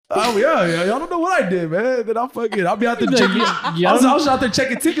Oh yeah, y'all don't know what I did, man. Then I'll be out there checking. I was out there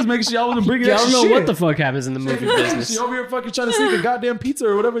checking tickets, making sure y'all wasn't bringing y'all extra don't know shit. what the fuck happens in the movie business. You over here fucking trying to sneak a goddamn pizza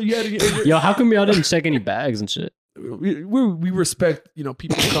or whatever you had. Yo, how come y'all didn't check any bags and shit? We respect,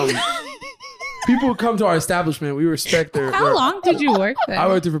 people come. People who come to our establishment, we respect their. How long did you work there? I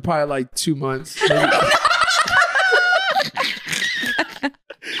worked there for probably like 2 months.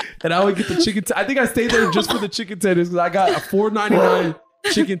 And I would get the chicken. I think I stayed there just for the chicken tenders because I got a $4.99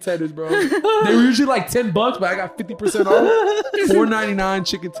 chicken tenders, bro. They were usually like $10, but I got 50% off. $4.99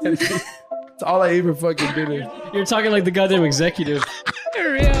 chicken tenders. That's all I ate for fucking dinner. You're talking like the goddamn executive.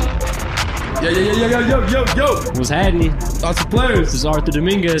 For real. Yo. What's happening? Lots of players. This is Arthur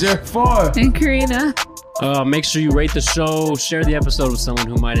Dominguez. Jeff Farr. And Karina. Make sure you rate the show, share the episode with someone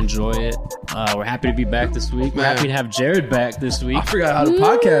who might enjoy it. We're happy to be back this week. We're happy to have Jared back this week. I forgot how to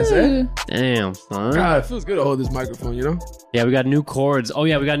podcast, eh? Damn, son. God, it feels good to hold this microphone, Yeah, we got new cords. Oh,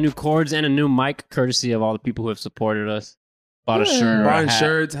 yeah, we got new cords and a new mic, courtesy of all the people who have supported us. Bought a shirt or a buying hat.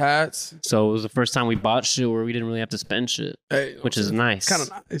 shirts, hats. So it was the first time we bought shit where we didn't really have to spend shit, which is nice. Kind of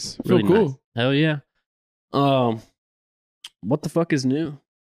nice. Really Feel cool. Nice. Hell yeah. What the fuck is new?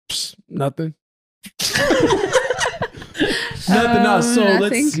 Nothing. Nothing else. So nothing.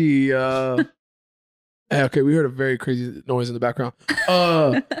 let's see. Okay, we heard a very crazy noise in the background.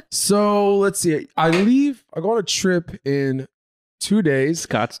 So let's see. I go on a trip in 2 days.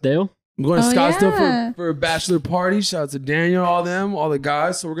 Scottsdale. I'm going to Oh, Scottsdale yeah. for a bachelor party. Shout out to Daniel, all the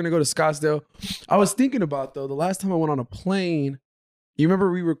guys. So we're going to go to Scottsdale. I was thinking about, though, the last time I went on a plane, you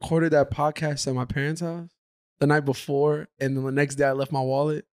remember we recorded that podcast at my parents' house the night before, and then the next day I left my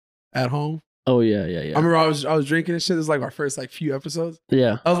wallet at home. Oh, yeah. I remember I was drinking and shit. This is like our first few episodes.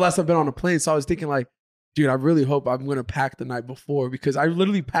 Yeah. That was the last time I've been on a plane. So I was thinking dude, I really hope I'm going to pack the night before because I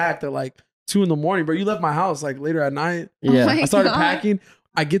literally packed at 2 a.m, bro. You left my house later at night. Yeah. Oh my I started God. packing.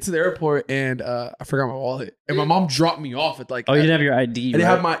 I get to the airport and I forgot my wallet. And my mom dropped me off at Oh, you didn't have your ID, I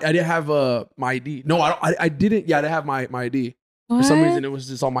didn't have my ID. No, I didn't. Yeah, I didn't have my ID. What? For some reason, it was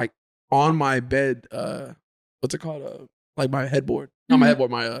just on my bed. What's it called? My headboard. Not my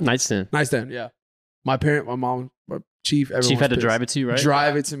headboard. My nightstand. nightstand. Yeah. My mom, my chief, everyone. Chief had to was drive it pissed. to you, right?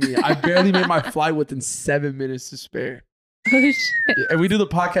 Drive it to me. I barely made my flight within 7 minutes to spare. Oh, shit. Yeah, and we did the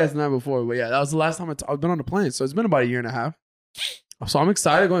podcast the night before. But yeah, that was the last time I've been on a plane. So it's been about a year and a half. So I'm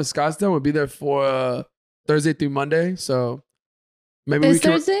excited going to Scottsdale. We'll be there for Thursday through Monday. So maybe This we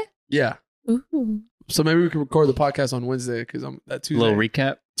can. Thursday? Yeah. Ooh. So maybe we can record the podcast on Wednesday because I'm that Tuesday. Little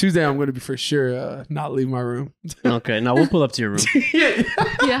recap. Tuesday, I'm going to be for sure not leave my room. Okay, now we'll pull up to your room.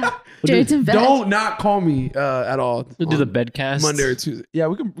 Yeah. Jared's in bed. Don't not call me at all. We'll do the on bedcast. Monday or Tuesday. Yeah,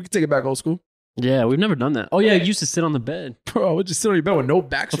 we can take it back old school. Yeah, we've never done that. Oh, yeah, you used to sit on the bed. Bro, we just sit on your bed with no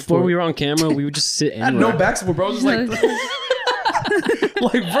back support. Before we were on camera, we would just sit I had anywhere. no back support, bro. Just bro,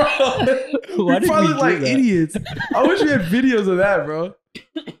 Why we did probably we do that? idiots. I wish we had videos of that, bro.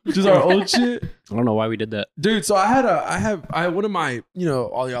 Just our old shit. I don't know why we did that. Dude, so I have one of my,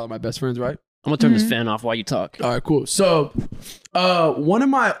 all y'all are my best friends, right? I'm going to turn this fan off while you talk. All right, cool. So, one of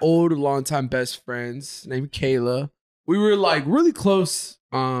my old longtime best friends named Kayla, we were really close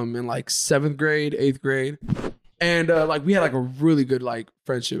in 7th grade, 8th grade. And we had a really good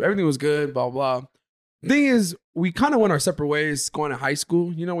friendship. Everything was good, blah, blah. Thing is, we kind of went our separate ways going to high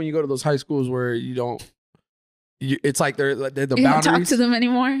school. You know, when you go to those high schools where it's they're the You boundaries. don't talk to them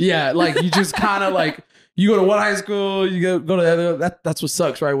anymore? Yeah, you just kind of you go to one high school, you go to the other. That's what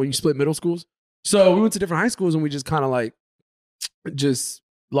sucks, right? When you split middle schools. So we went to different high schools and we just kind of just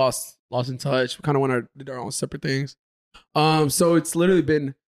lost in touch. We kind of did our own separate things. So it's literally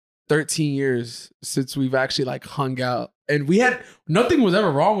been 13 years since we've actually hung out, and nothing was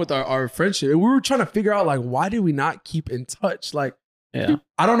ever wrong with our friendship. And we were trying to figure out why did we not keep in touch? Yeah.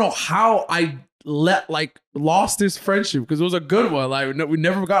 I don't know how I lost this friendship because it was a good one. We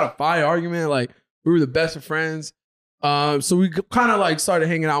never got a fight argument. We were the best of friends. So we kind of started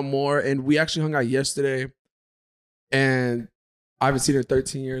hanging out more, and we actually hung out yesterday. And I haven't seen her in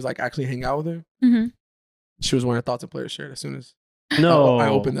 13 years. Actually hang out with her. Mm-hmm. She was wearing a Thoughts and Players shirt as soon as No. I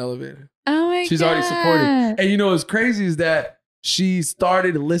opened the elevator. Oh my God. She's already supporting. And what's crazy is that she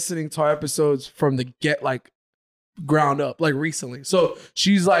started listening to our episodes from the ground up, recently. So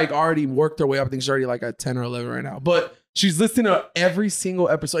she's already worked her way up. I think she's already at 10 or 11 right now. But she's listening to every single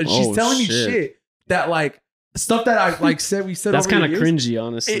episode. And she's telling me shit that stuff that I we said. That's kind of years. cringy,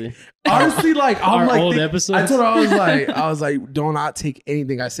 honestly. Honestly, I'm Our old episodes. I told her I was like, do not take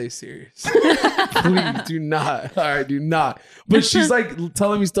anything I say serious. Please do not. All right, do not. But she's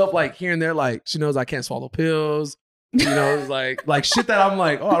telling me stuff here and there. She knows I can't swallow pills. You know, it's like shit that I'm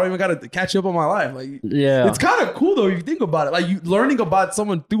like, oh, I don't even got to catch up on my life. Like, Yeah. it's kind of cool though if you think about it. Like, you learning about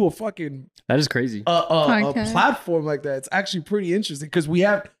someone through a fucking That is crazy. a Podcast. platform like that. It's actually pretty interesting because we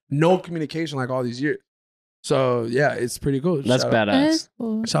have no communication like all these years. So yeah, it's pretty cool. That's That badass. is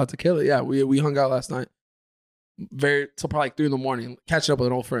cool. Shout out to Kayla. Yeah, we hung out last night. Till probably like 3 a.m, catching up with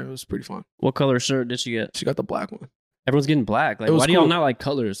an old friend. It was pretty fun. What color shirt did she get? She got the black one. Everyone's getting black. Like, It was why do y'all cool. not like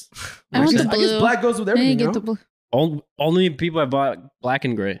colors? I want the I guess blue. black goes with I didn't everything. You get know? the blue. Only people have bought black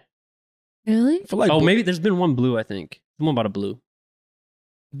and gray. Really? I feel like Maybe there's been one blue, I think. Someone bought a blue.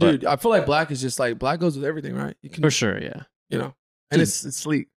 dude, I feel like black is just like black goes with everything, right? You can, For sure, yeah. you know, and it's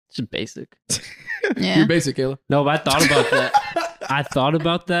sleek. It's just basic. Yeah. You're basic, Kayla. No, but I thought about that. I thought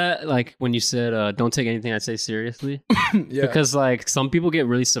about that, like, when you said, don't take anything I say seriously. Yeah, Because, like, some people get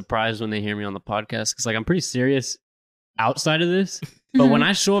really surprised when they hear me on the podcast. Because, like, I'm pretty serious outside of this. But when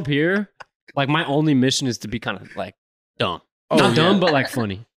I show up here, like, my only mission is to be kind of, like, dumb. Not dumb, but, like,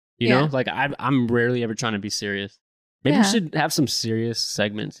 funny. You know? Like, I'm rarely ever trying to be serious. Maybe we Yeah. should have some serious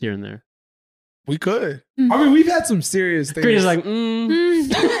segments here and there. we could. Mhm. I mean, we've had some serious things. Great, like,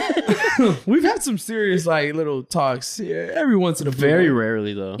 We've had some serious like little talks every once in a very blue moon.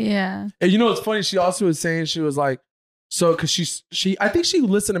 rarely, though. Yeah. And you know what's funny? She also was saying she was like, so because she I think she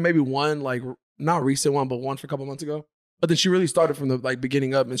listened to maybe one like not recent one, but one for a couple months ago. But then she really started from the like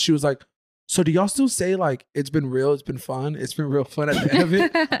beginning up, and she was like, so do y'all still say like it's been real, it's been fun, it's been real fun at the end of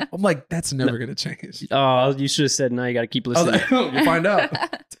it? I'm like, that's never gonna change. Oh, you should have said, no, you got to keep I was listening. like, you'll find out.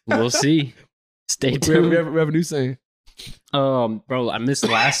 We'll see. Stay we, have, tuned. we have a new saying. Bro, I missed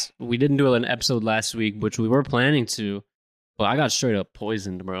we didn't do an episode last week, which we were planning to, but I got straight up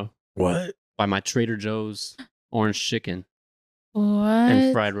poisoned, bro, What? by my Trader Joe's orange chicken What?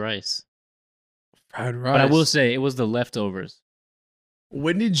 and fried rice. Fried rice. But I will say it was the leftovers.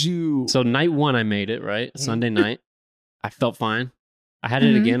 When did you? So night one, I made it, right? Sunday night. I felt fine. I had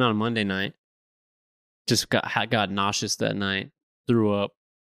it Mhm. again on Monday night. Just got nauseous that night. Threw up.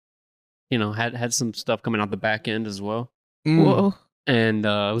 You know, had some stuff coming out the back end as well. Whoa. And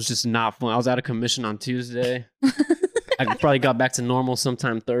it was just not fun. I was out of commission on Tuesday. I probably got back to normal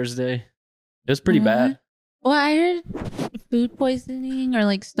sometime Thursday. It was pretty bad. Well, I heard food poisoning or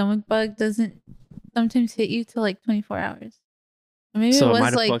like stomach bug doesn't sometimes hit you till like 24 hours. Or maybe So it it was might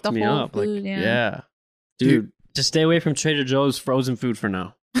have like fucked the me whole up. food. Like, Yeah. Dude, just stay away from Trader Joe's frozen food for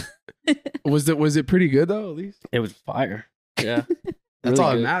now. Was it pretty good though? At least It was fire. Yeah. that's Really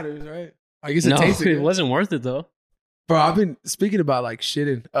all good. that matters, right? I guess it No, tasted it good. wasn't worth it though. Bro, I've been speaking about like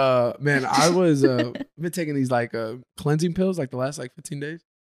shitting. Man, I was I've been taking these like cleansing pills like the last like 15 days.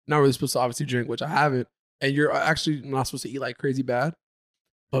 Not really supposed to obviously drink, which I haven't. And you're actually not supposed to eat like crazy bad.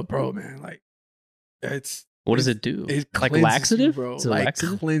 But bro, man, like What does it do? it Like cleanses laxative? you, bro. It's a Like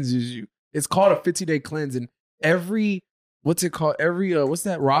laxative? cleanses you. It's called a 15-day cleanse, and every what's it called? Every what's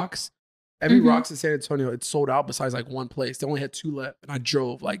that? Rocks. Every Mhm. Rocks in San Antonio, it's sold out besides like one place. They only had 2 left, and I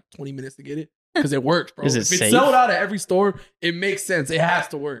drove like 20 minutes to get it because it works, bro. Is it if it's safe? sold out at every store, it makes sense. It has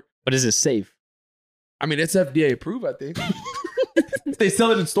to work. But is it safe? I mean, it's FDA approved, I think. They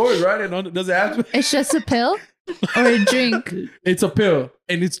sell it in stores, right? And does it have to? It's just a pill or a drink. It's a pill,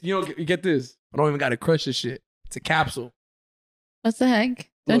 and it's you get this. I don't even got to crush this shit. It's a capsule. What's the heck? Little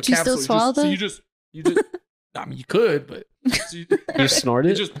Don't you capsule. still swallow So them? you just. I mean, you could, but so You snort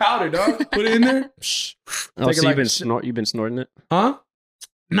it's it? just powder, dog. Put it in there. Psh. Oh, Take it so like you've been snorting it? Huh?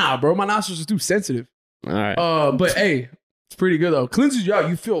 Nah, bro. My nostrils are too sensitive. All right. But hey, it's pretty good though. Cleanses you out.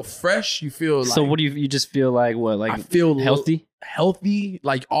 You feel fresh. You feel like. So what do you just feel like what? Like I feel healthy? Healthy.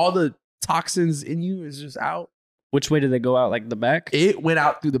 Like all the toxins in you is just out. Which way did they go out? Like the back? It went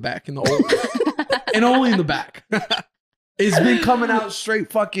out through the back in the old, and only in the back. It's been coming out straight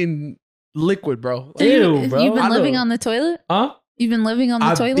fucking liquid, bro. Like, Ew, bro. You've been I living know. on the toilet? huh? You've been living on the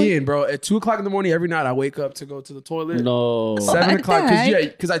I've toilet? been, bro. At 2:00 in the morning every night, I wake up to go to the toilet. No. 7 What o'clock, the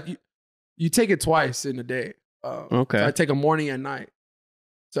heck? because you take it twice in a day. Okay. So I take a morning and night.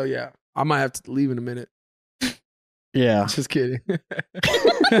 So yeah, I might have to leave in a minute. Yeah. Just kidding.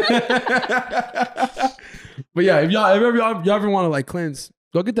 But yeah, if y'all ever want to like cleanse,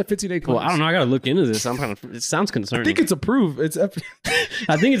 go get that 15-day cleanse. Well, I don't know. I gotta look into this. It sounds I concerning. think it's approved.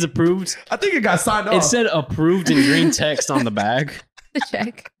 I think it's approved. I think it got signed off. It said approved in green text on the bag. The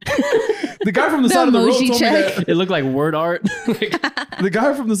check. The guy from the The side of the road emoji told check. me that. It looked like word art. The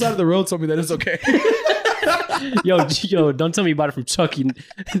guy from the side of the road told me that it's okay. yo, don't tell me you bought it from Chucky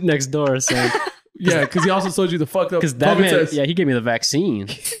next door, son. Yeah, because he also sold you the fucked up Because that COVID man, test. yeah, he gave me the vaccine.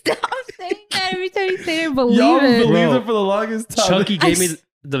 Stop saying that every time you say it. Believe Y'all it. believed Bro. it for the longest time. Chucky gave me.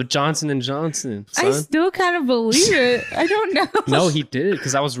 The Johnson and Johnson. Son. I still kind of believe it. I don't know. No, he did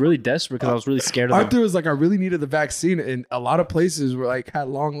because I was really desperate because I was really scared of him. Arthur was like, I really needed the vaccine, and a lot of places were like had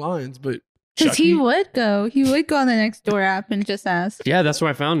long lines, but Because he would go on the next door app and just ask. Yeah, that's where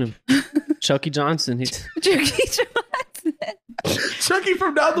I found him. Chucky Johnson. Chucky Johnson. Chucky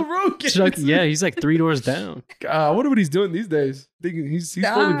from down the road. Chucky, yeah, he's like 3 doors down. I wonder what he's doing these days. Thinking he's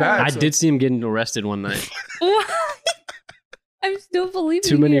fully back. I did see him getting arrested one night. What? I'm still believing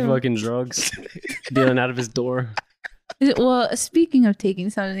Too many you. fucking drugs dealing out of his door. Well, speaking of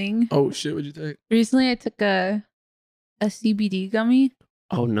taking something. Oh shit! What'd you take? Recently, I took a CBD gummy.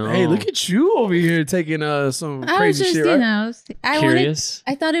 Oh no! Hey, look at you over here taking some I was crazy just, shit, you right? know, Curious.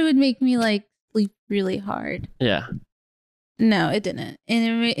 I thought it would make me like sleep really hard. Yeah. No, it didn't,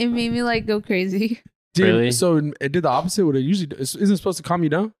 and it made me like go crazy. Really? So it did the opposite. What it usually does. Isn't it supposed to calm you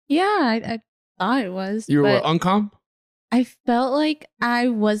down? Yeah, I thought it was. You were but uncalm. I felt like I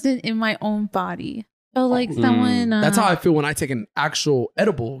wasn't in my own body. Felt like Mm. someone. That's how I feel when I take an actual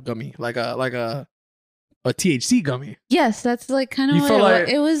edible gummy, like a THC gummy. Yes, that's like kind of You what felt it like-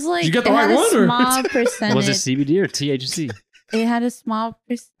 was. It was like you got the it right had one, a or- small percentage. Was it CBD or THC? It had a small.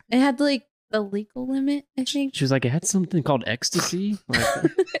 It had like the legal limit. I think. She was like, it had something called ecstasy. Like,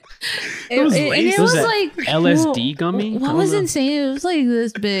 It was and laced. it Was was that like LSD gummy? What I was don't know. insane? It was like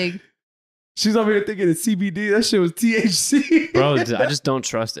this big. She's over here thinking it's CBD. That shit was THC. Bro, I just don't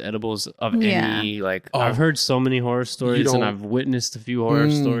trust edibles of Yeah. any, like, Oh. I've heard so many horror stories don't- and I've witnessed a few horror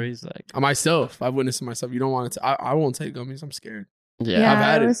Mm. stories. Like, Myself, I've witnessed it myself. You don't want to. I won't take gummies. I'm scared. yeah. I've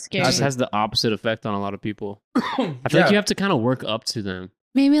had it it. was It scary. just has the opposite effect on a lot of people. I feel like you have to kind of work up to them.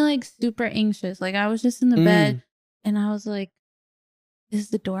 Made me like super anxious. Like I was just in the bed and I was like, "Is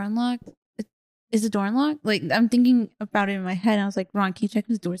the door unlocked? Is the door unlocked?" Like I'm thinking about it in my head. I was like, "Ron, can you check if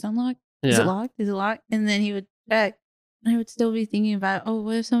the door's unlocked? Is it Yeah. locked? Is it locked?" And then he would check, and I would still be thinking about, "Oh,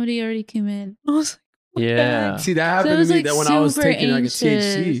 what if somebody already came in?" I was like, Yeah. See, that So it happened was, to me like, that when I was super taking like a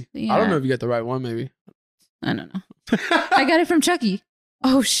THC. anxious. I Yeah. don't know if you got the right one, maybe. "I don't know. I got it from Chucky."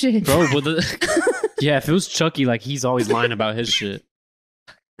 Oh shit, Bro, but yeah, if it was Chucky, like, he's always lying about his shit.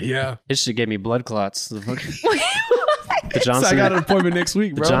 Yeah. His shit gave me blood clots. The Wait, So I Johnson, got an appointment next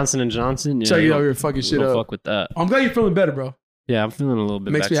week, the bro. Johnson and Johnson. Yeah, Chucky we over don't- here fucking we shit don't up. fuck with that. I'm glad you're feeling better, bro. Yeah, I'm feeling a little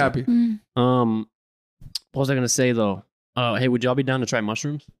bit. Makes me back happy. Mm. What was I gonna say though? Hey, would y'all be down to try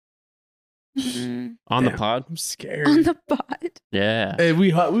mushrooms Mm. on the Damn. pod? I'm scared. On the pod. Yeah, Hey,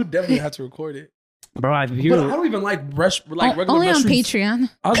 we definitely have to record it. bro. I But I hear. don't even like regular Only on mushrooms. Patreon.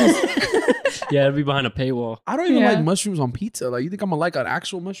 I, was just- Yeah, it'd be behind a paywall. I don't even Yeah. like mushrooms on pizza. Like, you think I'm gonna like an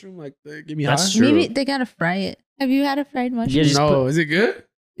actual mushroom? Like, they give me That's high? true. Maybe they gotta fry it. Have you had a fried mushroom? Yeah, just No, is it good?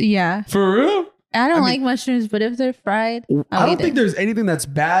 Yeah. For real? I don't I mean- like mushrooms, but if they're fried, I don't eat think it. there's anything that's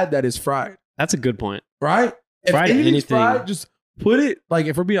bad that is fried, That's a good point. right? If Fried anything's anything. fried, just put it, like,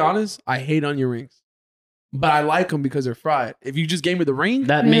 if we're being honest, I hate onion rings. But I like them because they're fried. If you just gave me the ring,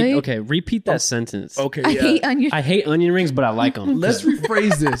 That Really? okay. Repeat that Oh, sentence. okay, I yeah. hate onions. I hate onion rings, but I like them. Let's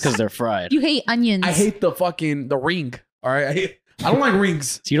rephrase this. because they're fried. You hate onions. I hate the ring. All right? I don't like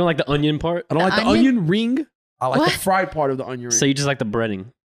rings. So you don't like the onion part? I don't The like the onion? onion ring. I like What? the fried part of the onion ring. So you just like the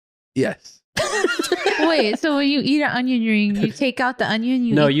breading? Yes. Wait, so when you eat an onion ring, you take out the onion?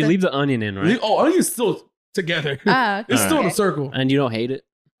 No, eat you the- leave the onion in, right? Oh, onion's still together. Ah, It's okay. still in a circle. And you don't hate it?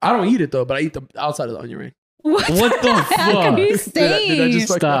 I don't eat it though, but I eat the outside of the onion ring. What the heck fuck? are you Did I saying?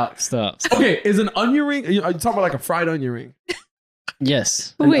 just- Stop. Okay, is an onion ring? Are you talking about like a fried onion ring?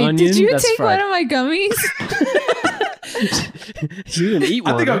 Yes. An Wait, onion, did you that's take fried. one of my gummies? You didn't eat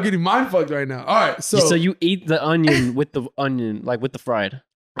one. I think I'm right? getting mind fucked right now. All right, So you eat the onion with the onion, like with the fried.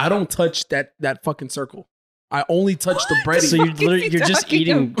 I don't touch that fucking circle. I only touch the breading. So you're fuck is he you're just talking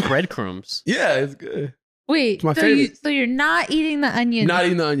eating about? breadcrumbs. yeah, it's good. Wait, It's my so favorite. you're not eating the onion. Not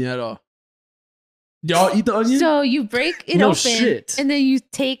eating the onion at all. Y'all eat the onion? So you break it No open shit. and then you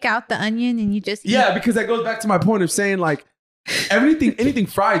take out the onion and you just Yeah, eat. because that goes back to my point of saying like anything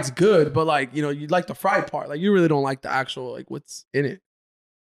fried's good, but like, you know, you like the fried part. Like you really don't like the actual like what's in it.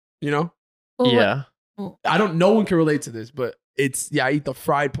 You know? Well, Yeah. No one can relate to this, but I eat the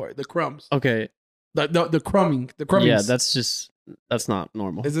fried part, the crumbs. Okay. The crumbing. Yeah, that's not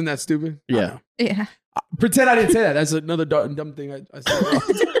normal. Isn't that stupid? I Yeah. know. Yeah. Pretend I didn't say that. That's another dumb thing I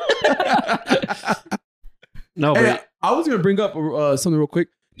said. No, Hey, but I was gonna bring up something real quick,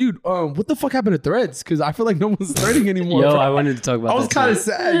 dude. What the fuck happened to Threads? Because I feel like no one's threading anymore. yo, bro. I wanted to talk about I was that kind of too.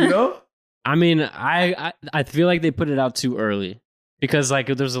 sad, you know. I mean, I feel like they put it out too early because like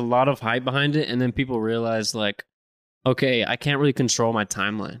there's a lot of hype behind it, and then people realize like, okay, I can't really control my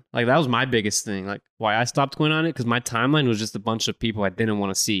timeline. Like that was my biggest thing. Like why I stopped going on it because my timeline was just a bunch of people I didn't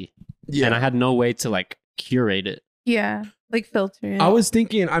want to see, Yeah, and I had no way to like curate it. Yeah. like filter it. I was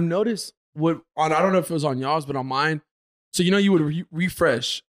thinking, I've noticed I don't know if it was on y'all's, but on mine. So, you would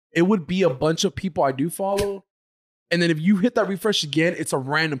refresh. It would be a bunch of people I do follow. And then if you hit that refresh again, it's a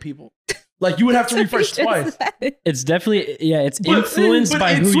random people. Like you would have to refresh twice. It's definitely, it's influenced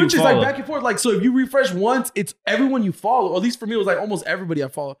by who you follow. It switches like back and forth. Like, so if you refresh once, it's everyone you follow. Or at least for me, it was like almost everybody I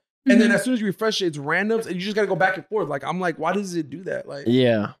follow. And then as soon as you refresh it, it's randoms and you just got to go back and forth. Like, I'm like, why does it do that? Like,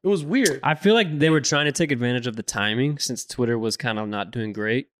 yeah, it was weird. I feel like they were trying to take advantage of the timing since Twitter was kind of not doing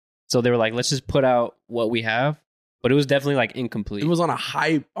great. So they were like, let's just put out what we have. But it was definitely like incomplete. It was on a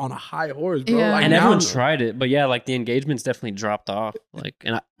high horse, bro. Yeah. Like, and everyone tried it, but yeah, like the engagements definitely dropped off. Like,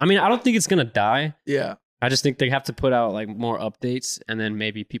 and I mean, I don't think it's gonna die. Yeah, I just think they have to put out like more updates, and then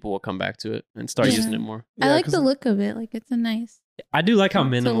maybe people will come back to it and start using it more. I like the look of it. Like, it's a nice. I do like how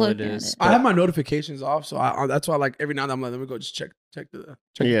minimal it is. I have my notifications off, so that's why like every now and then I'm like, let me go just check the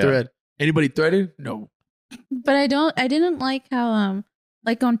thread. Anybody threaded? No. But I didn't like how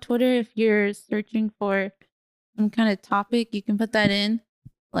like on Twitter, if you're searching for some kind of topic, you can put that in,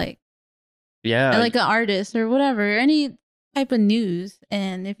 like, like an artist or whatever, any type of news,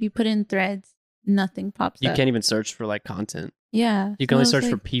 and if you put in threads, nothing pops up. You can't even search for like content. Yeah, you can only search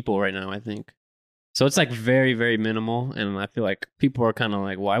for people right now, I think. So it's like very, very minimal, and I feel like people are kind of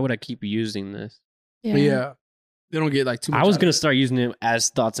like, why would I keep using this? Yeah. They don't get like too much. I was gonna start using it as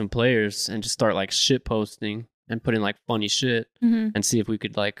thoughts and players and just start like shit posting and put in like funny shit and see if we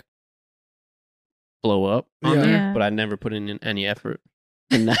could like blow up on there, but I never put in any effort.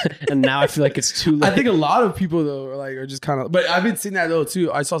 And now I feel like it's too late. I think a lot of people though are just kind of, but I've been seeing that though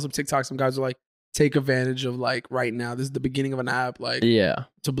too. I saw some TikToks, some guys are like, take advantage of like right now. This is the beginning of an app, like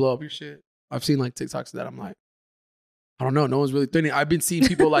to blow up your shit. I've seen like TikToks of that. I'm like, I don't know. No one's really thinking. I've been seeing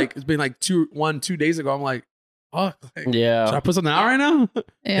people like, it's been like 2 days ago. I'm like, oh, like, should I put something out right now?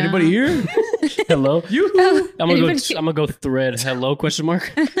 Anybody here? Hello? You? I'm gonna go thread. Hello? Question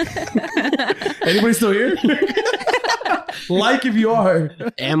mark. Anybody still here? Like if you are.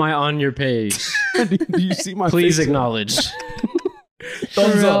 Am I on your page? Do you see my Please face? Acknowledge.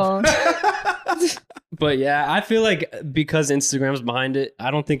 Thumbs up. But yeah, I feel like because Instagram's behind it,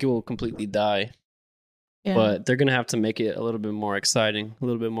 I don't think it will completely die. Yeah. But they're gonna have to make it a little bit more exciting, a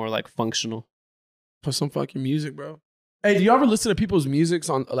little bit more like functional. Put some fucking music, bro. Hey, do you ever listen to people's musics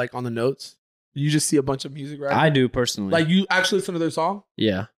on the notes? You just see a bunch of music, right? I do personally. Like you actually listen to their song?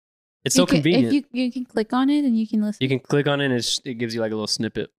 Yeah. It's so convenient. If you can click on it and you can listen. You can click on it and it gives you like a little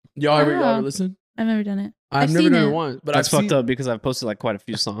snippet. Y'all ever listen? I've never done it. I've never done it once. But that's fucked up because I've posted like quite a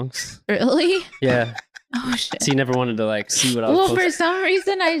few songs. Really? Yeah. Oh shit. So you never wanted to like see what I was posting. Well, for some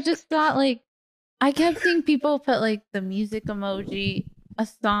reason I just thought like I kept seeing people put like the music emoji, a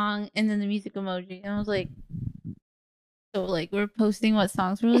song, and then the music emoji. And I was like, so like we're posting what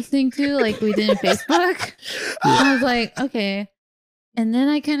songs we're listening to, like we did in Facebook. I was like, okay. And then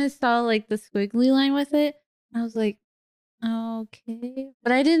I kind of saw like the squiggly line with it. I was like, okay.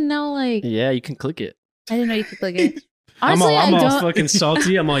 But I didn't know like you can click it. I didn't know you could click it. Honestly, I'm all fucking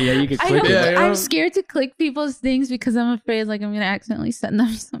salty. I'm all, you can click it. I'm scared to click people's things because I'm afraid like I'm gonna accidentally send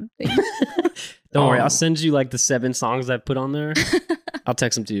them something. Don't worry, I'll send you like the 7 songs I put on there. I'll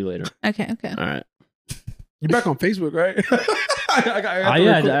text them to you later. Okay. All right. You're back on Facebook, right?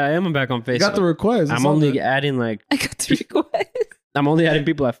 I am back on Facebook. You got the request. I'm only adding like I got the request. I'm only adding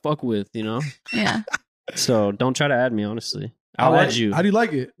people I fuck with, you know? Yeah. So don't try to add me, honestly. I'll add you. How do you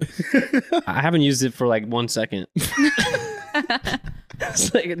like it? I haven't used it for like 1 second. It's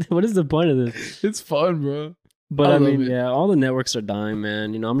like, what is the point of this? It's fun, bro. But I mean, all the networks are dying,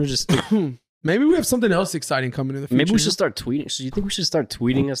 man. You know, I'm gonna just maybe we have something else exciting coming in the future. Maybe we should start tweeting. So you think we should start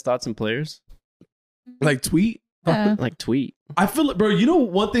tweeting as thoughts and players? Like tweet? Like tweet. I feel like, bro, you know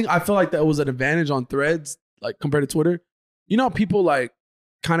one thing I feel like that was an advantage on Threads, like compared to Twitter? You know how people like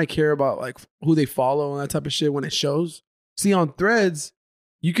kind of care about like who they follow and that type of shit when it shows? See, on Threads,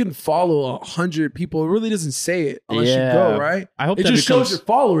 you can follow 100 people. It really doesn't say it unless you go, right? I hope it just shows your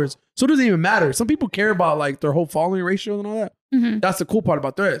followers. So it doesn't even matter. Some people care about like their whole following ratio and all that. Mm-hmm. That's the cool part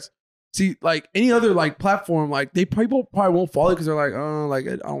about Threads. See, like any other like platform, like people probably won't follow because they're like, oh, like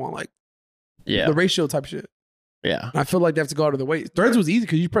I don't want like the ratio type shit. Yeah. And I feel like they have to go out of the way. Threads was easy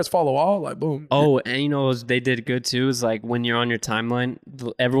because you press follow all, like boom. Oh, and you know they did good too is like when you're on your timeline,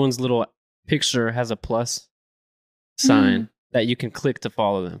 everyone's little picture has a plus sign that you can click to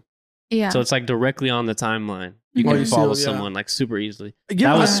follow them. Yeah. So it's like directly on the timeline. You can follow someone like super easily.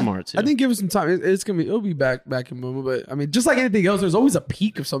 That was smart too. I think give it some time. It'll be back in moment. But I mean, just like anything else, there's always a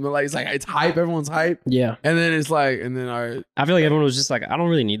peak of something. Like it's hype. Everyone's hype. Yeah. And then it's like, all right. I feel like everyone was just like, I don't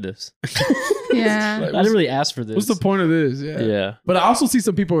really need this. Yeah. Like, I didn't really ask for this. What's the point of this? Yeah. Yeah. But I also see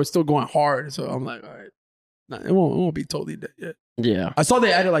some people are still going hard. So I'm like, all right. Nah, it won't be totally dead yet. Yeah. I saw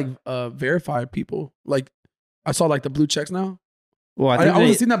they added like verified people. Like I saw like the blue checks now. Well, I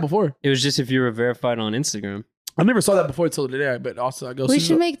wasn't seen that before. It was just if you were verified on Instagram. I never saw that before until today. But also I go. We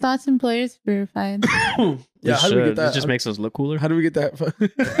should make thoughts and players verified. Yeah, how do we get that? It just makes us look cooler. How do we get that?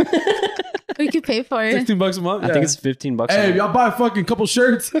 We could pay for it. $16 a month. I think it's $15. Hey, if y'all buy a fucking couple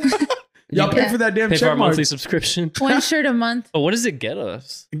shirts. Y'all pay for that damn pay check for our mark. monthly subscription. One shirt a month. But what does it get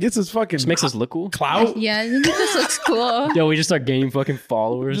us? It gets us fucking. Just makes us look cool. Clout. Yeah, I think it just looks cool. Yo, we just start gaining fucking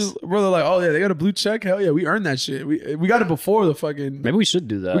followers. Brother, like, oh yeah, they got a blue check. Hell yeah, we earned that shit. We got it before the fucking. Maybe we should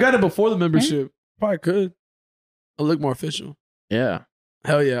do that. We got it before the membership. Probably could. It'll look more official. Yeah.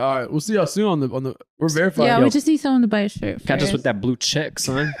 Hell yeah. All right, we'll see y'all soon on the. We're verified. Yeah, Yo. we just need someone to buy a shirt. Catch us first. with that blue check,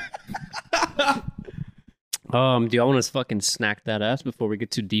 son. Do y'all want to fucking snack that ass before we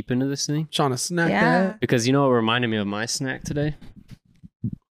get too deep into this thing? Trying to snack Yeah. that. Because you know what reminded me of my snack today?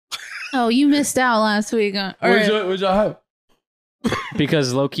 Oh, you missed out last week. What'd y'all have?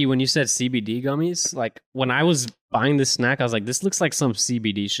 Because low-key, when you said CBD gummies, like when I was buying this snack, I was like, this looks like some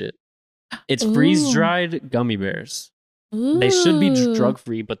CBD shit. It's freeze-dried gummy bears. They should be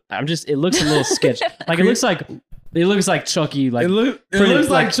drug-free, but it looks a little sketch. Like it looks like Chucky. Like It looks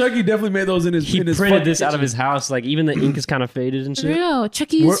like Chucky definitely made those in his. he in his printed fucking this out of kitchen. his house. Like even the ink is kind of faded and For shit. real,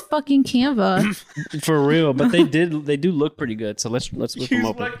 Chucky's fucking Canva. For real, but they do look pretty good. So let's whip them He's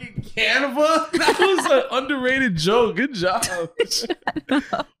open. fucking Canva. That was an underrated joke. Good job,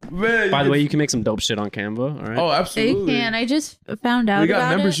 man. By the way, you can make some dope shit on Canva. All right. Oh, They absolutely. can. I just found out We got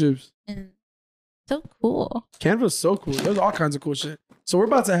about memberships. it. And so cool. Canva's so cool. There's all kinds of cool shit. So we're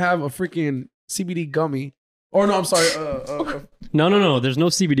about to have a freaking CBD gummy. Or no, I'm sorry. No. There's no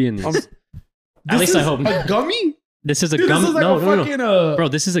CBD in these. At least I hope a not. gummy. This is a Dude, gummy. This is like no, a no, fucking, no. Bro,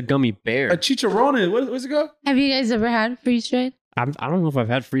 this is a gummy bear. a chicharrone. What's it called? Have you guys ever had freeze dried? I don't know if I've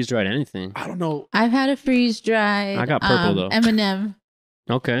had freeze dried anything. I don't know. I've had a freeze dried. I got purple, though. M&M.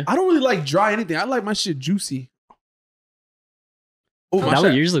 Okay. I don't really like dry anything. I like my shit juicy. Oh, my That one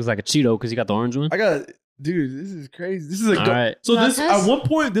shit. usually looks like a Cheeto because you got the orange one. I got, dude. This is crazy. This is a All gummy. right. So Not this at us? one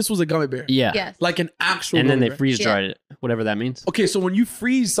point this was a gummy bear. Yeah. Yes. Like an actual. And then gummy they bear. freeze dried it, whatever that means. Okay, so when you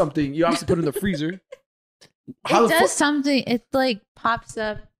freeze something, you obviously put it in the freezer. How It the does fuck? something. It like pops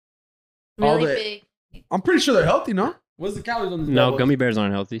up All really the- big. I'm pretty sure they're healthy, no? What's the calories on this? No, bad boy? gummy bears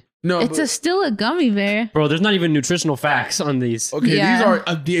aren't healthy. No, It's still a gummy bear. Bro, there's not even nutritional facts on these. okay. Yeah. These aren't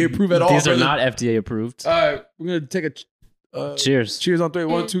FDA approved at all. These are brother. not FDA approved. All right, we're gonna take a Cheers. cheers on three.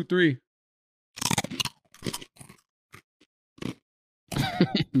 1, 2, 3.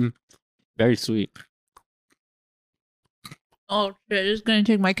 Very sweet. Oh shit! It's gonna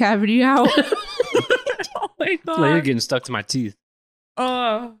take my cavity out. Oh my Like you're god! getting stuck to my teeth.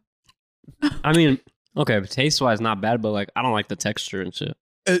 Oh. I mean, okay, taste wise, not bad, but like I don't like the texture and shit.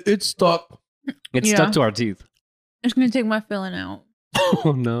 It's stuck. It's Yeah. stuck to our teeth. It's gonna take my filling out.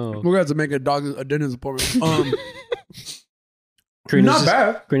 Oh no. We're gonna have to make a dentist appointment. Karina's Not just,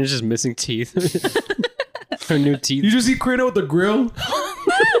 bad. Karina's just missing teeth. Her new teeth. You just eat Karina with the grill,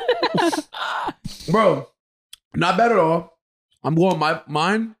 bro. Not bad at all. I'm going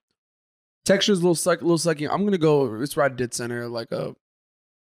mine. Texture's a little sucky. I'm gonna go. It's right dead center, like a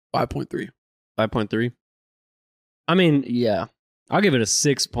 5.3. 5.3. I mean, yeah. I'll give it a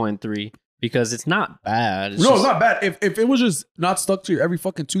 6.3 because it's not bad. No, it's not bad. If it was just not stuck to every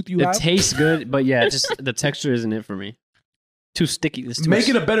fucking tooth you It have, tastes good, but yeah, just the texture isn't it for me. Too sticky. It's too make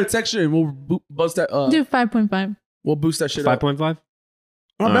much. it a better texture, and we'll bust that. Do 5.5. We'll boost that shit up. 5.5.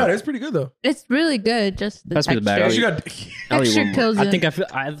 Not bad. It's pretty good though. It's really good. Just the Pass me the bag. texture. I'll You eat- got, I'll eat Texture one more. kills I it. think I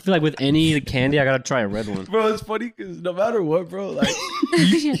feel like with any candy, I gotta try a red one. bro. It's funny because no matter what, bro, like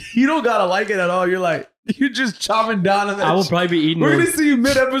you don't gotta like it at all. You're just chopping down on that. I will shit. probably be eating We're one. gonna see you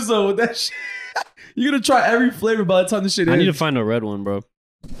mid episode with that shit. You're gonna try every flavor by the time this shit I ends. need to find a red one, bro.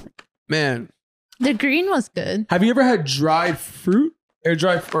 Man, The green was good. have you ever had dried fruit? Air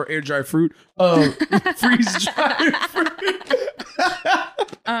dry fruit. Freeze dried fruit.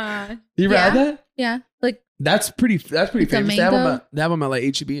 You ever had that? Yeah, like That's pretty It's a famous. They have, mango? them at like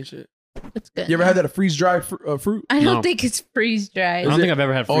HEB and shit. it's good. You ever had that a freeze dried fruit? I don't No. think it's freeze I dried. don't it- think I've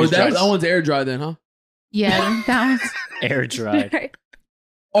ever had Oh, freeze that dried. one's air dry then, huh? Yeah, that one's Air dried.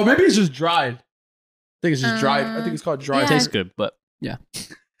 Or maybe it's just dried. I think it's just dried. I think it's called dried. yeah. Tastes good, but yeah,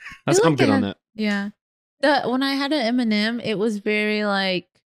 I'm like good it on had- that. Yeah. When I had an M&M, it was very like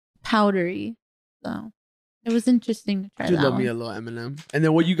powdery. So it was interesting to try I do that love one. me a little M&M. And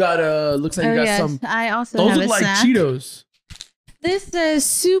then what you got? Looks like you Oh, got yes. some. I also Those have look a like snack. Cheetos. This is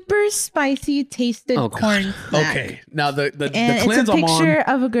super spicy tasted Oh, God. corn snack. Okay, now the And cleanse it's a I'm picture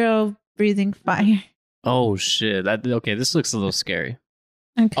on. of a girl breathing fire. Oh shit! Okay, this looks a little scary.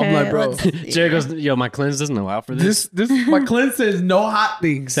 Okay. I'm like, bro. let's see. Jerry goes, yo, my cleanse doesn't allow for this. This my cleanse says no hot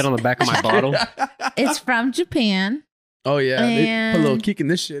things. Sit on the back of my bottle. It's from Japan. Oh yeah, they put a little And- kick in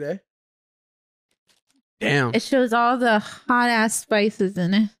this shit, eh? Damn. It shows all the hot ass spices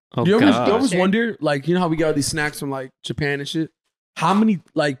in it. Oh, you God. always wonder, like, you know how we got all these snacks from like Japan and shit? How many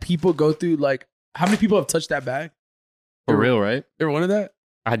like people go through like how many people have touched that bag? For real, right? You ever wondered that?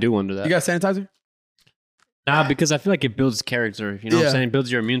 I do wonder that. You got sanitizer? Nah, because I feel like it builds character. You know what Yeah. I'm saying? It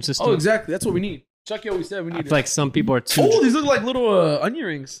builds your immune system. Oh, exactly. That's what we need. Chucky always said we I need feel like some people are too. Oh, these look like little onion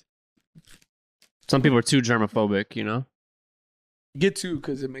rings. Some people are too germophobic. You know. Get two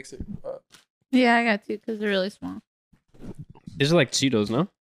because it makes it. Yeah, I got two because they're really small. These are like Cheetos, no?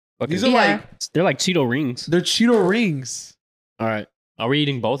 Fucking- These are Yeah. like they're like Cheeto rings. they're Cheeto rings. All right. Are we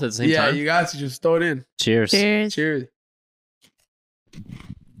eating both at the same Yeah, time? you guys just throw it in. Cheers. Cheers. Cheers.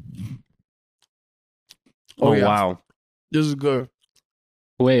 Oh, yeah. wow. This is good.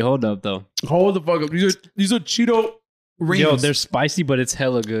 Wait, hold up though. Hold the fuck up. These are Cheeto rings. Yo, they're spicy, but it's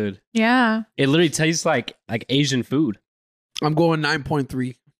hella good. Yeah. It literally tastes like Asian food. I'm going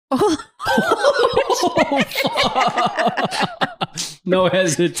 9.3. No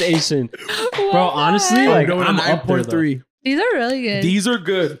hesitation. Bro, What? honestly, I'm like going I'm up there, though. 9.3. These are really good. These are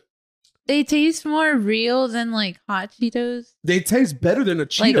good. They taste more real than like hot Cheetos. They taste better than a Like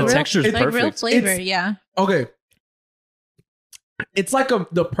Cheeto. The real, texture's like real perfect. flavor. It's- Yeah. Okay. It's like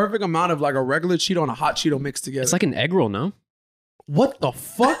the perfect amount of like a regular Cheeto and a hot Cheeto mixed together. It's like an egg roll, no? what the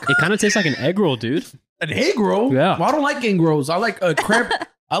fuck? It kind of tastes like an egg roll, dude. An egg roll? Yeah. Well, I don't like egg rolls. I like crab.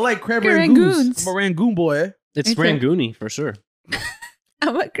 I like crab You're rangoons. Rangoons. I'm a Rangoon boy. Eh? It's Me too. Rangoony for sure.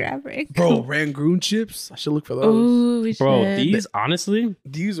 I'm a crab ring. Bro, Rangoon chips. I should look for those. Ooh, we Bro, should. these honestly,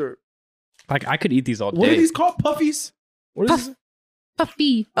 These are like I could eat these all what are day. these called? Puffies? What is Puff- this?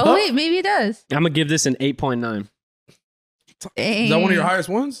 Puffy. Oh Puff- wait, maybe it does. I'm gonna give this an 8.9 Is that one of your highest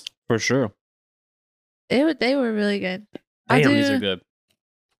ones? for sure. They were really good. I'll Damn, these do- are good.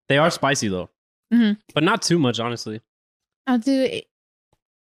 They are spicy though, Mhm. but not too much, honestly. I'll do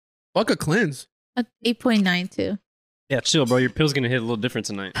Fuck a cleanse. a 8.9 too. Yeah, chill, bro. Your pill's gonna hit a little different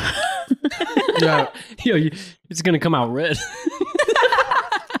tonight. Yeah. Yo, it's gonna come out red.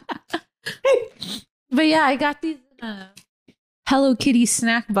 But yeah, I got these in a Hello Kitty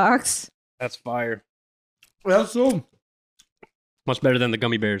snack box. That's fire. That's so. Much better than the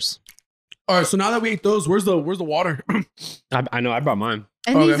gummy bears. All right. So now that we ate those, where's the water? I know. I brought mine.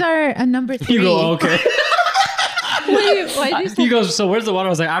 And Okay. these are a number 3. You go, oh, okay. Wait, why'd you say He goes, so where's the water? I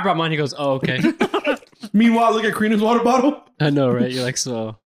was like, I brought mine. He goes, oh, okay. Meanwhile, look at Karina's water bottle. I know, right? You're like,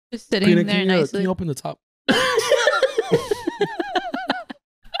 so. just sitting Karina, there can nicely? you open the top?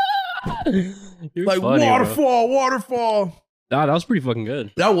 You're Like funny, bro. waterfall. Nah, that was pretty fucking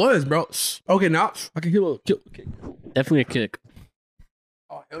good. That was, bro. Okay, now I can hear a little kick. Definitely a kick.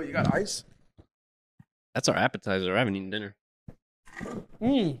 Oh hell, you got ice? That's our appetizer. I haven't eaten dinner.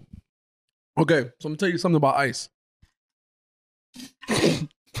 Mm. Okay, so I'm gonna tell you something about ice.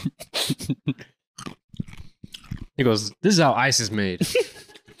 He goes, this is how ice is made.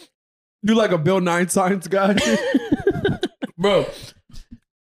 You like a Bill Nye science guy, bro?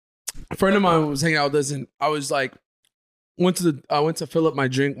 A friend of mine was hanging out with us, and I was like, I went to fill up my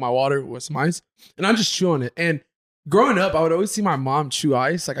drink, my water with some ice, and I'm just chewing it. And growing up, I would always see my mom chew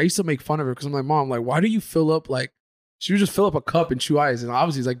ice. Like I used to make fun of her because I'm like, Mom, like, why do you fill up like? She would just fill up a cup and chew ice, and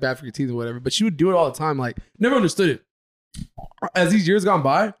obviously it's like bad for your teeth or whatever. But she would do it all the time. Like never understood it. As these years gone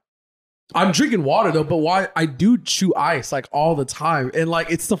by, I'm drinking water though, but why I do chew ice like all the time, and like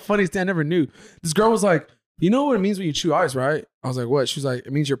it's the funniest thing I never knew. This girl was like, "You know what it means when you chew ice, right?" I was like, "What?" She's like,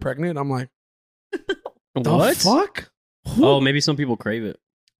 "It means you're pregnant." I'm like, "The What? fuck?" Oh, maybe some people crave it.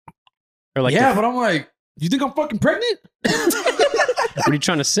 Or like, yeah, but I'm like, "You think I'm fucking pregnant?" what are you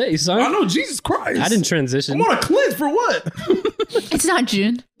trying to say, son? I know, Jesus Christ. I didn't transition. I'm on a cleanse for what? It's not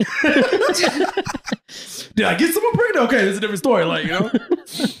June. Did I get someone pregnant? Okay, it's a different story. Like, you know?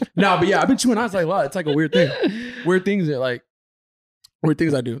 No, but yeah, I've been chewing ice like a lot. It's like a weird thing. Weird things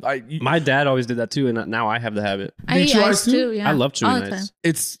I do. My dad always did that too, and now I have the habit. I you eat chew ice ice too? too. Yeah, I love chewing all the time.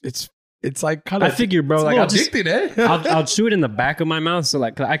 ice. It's like kind of. I figure, bro, like I'll I'll just, addicted, eh? I'll chew it in the back of my mouth, so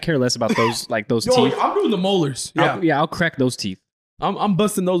like I care less about those those Yo, teeth. I'm doing the molars. Yeah, I'll crack those teeth. I'm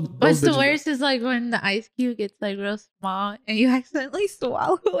busting those. What's the bitches. worst is like when the ice cube gets like real small and you accidentally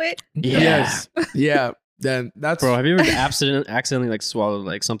swallow it. Yeah. Yes. Yeah. Then that's Bro, have you ever accidentally like swallowed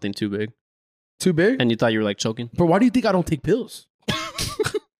like something too big too big. and you thought you were like choking? But why do you think I don't take pills?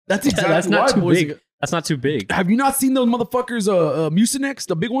 That's exactly That's not why, too boys. big. That's not too big. Have you not seen those motherfuckers? Mucinex,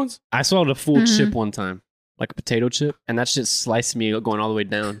 the big ones. I swallowed a full Mhm. chip one time, like a potato chip, and that shit sliced me going all the way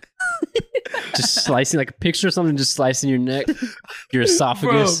down. just slicing, like picture something just slicing your neck, your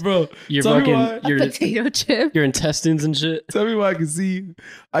esophagus, bro. your Tell me fucking, why. your, Potato chip. your intestines and shit. Tell me why I can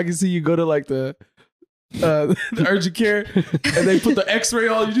see you go to like the urgent care and they put the X-ray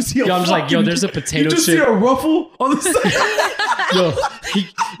on. You just see I'm just like, yo, there's a potato You just chip. see a ruffle on the side.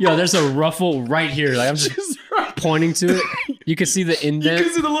 Yo, there's a ruffle right here. Like I'm just pointing to it. You can see the You indent.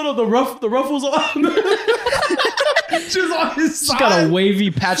 can see the ruffles on. Just on his Just side. got a wavy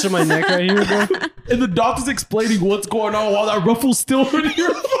patch on my neck right here, bro. And the doctor's explaining what's going on while that ruffle's still in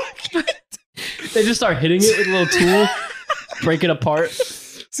your They just start hitting it with a little tool, break it apart.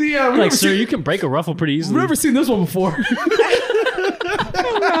 See, yeah, Like, sir, you can break a ruffle pretty we've easily. never seen this one before.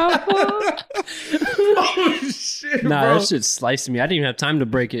 Oh shit, Nah, bro. that shit sliced me. I didn't even have time to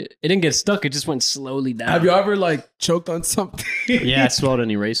break it. It didn't get stuck. It just went slowly down. Have you ever like choked on something? Yeah, I swallowed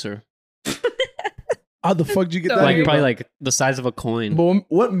an eraser. How the fuck did you get that? Sorry. in Like your probably mouth? like the size of a coin. But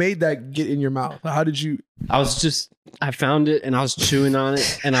what made that get in your mouth? How did you? I found it and I was chewing on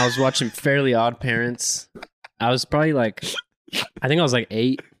it and I was watching Fairly Odd Parents. I was probably like, I think I was like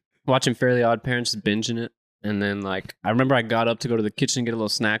 8, watching Fairly Odd Parents, just binging it. And then like, I remember I got up to go to the kitchen and get a little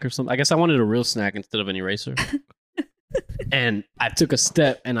snack or something. I guess I wanted a real snack instead of an eraser. And I took a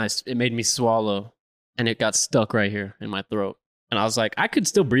step and it made me swallow and it got stuck right here in my throat. And I was like, I could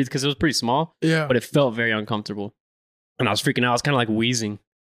still breathe because it was pretty small, Yeah, but it felt very uncomfortable. And I was freaking out. I was kind of like wheezing.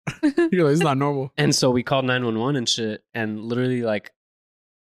 you're like, it's not normal. And so we called 911 and shit. And literally, like,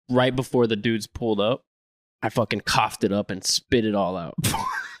 right before the dudes pulled up, I fucking coughed it up and spit it all out.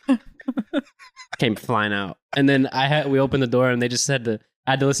 Came flying out. And then we opened the door and they just said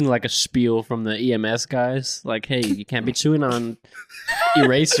I had to listen to like a spiel from the EMS guys. Like, hey, you can't be chewing on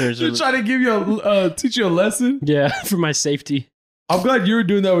erasers. They're trying to give you teach you a lesson. Yeah, for my safety. I'm glad you were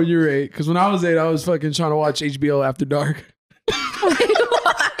doing that when you were 8. Because when I was 8, I was fucking trying to watch HBO After Dark.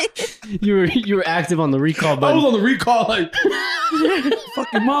 You were active on the recall I button. was on the recall, like,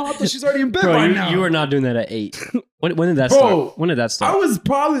 fucking mom. I thought she's already in bed Bro, right now. you were not doing that at 8. When did that Bro, start? When did that I start? was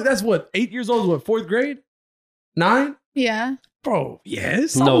probably, that's what, 8 years old, what, 4th grade? 9? Yeah. Bro,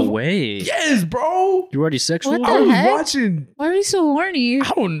 yes. No way. Yes, bro. You were already sexual? What I was heck? watching. Why are we so horny? I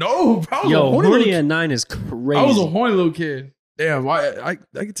don't know, bro. I was a Yo, horny horny little at 9 is crazy. I was a horny little kid. Damn, I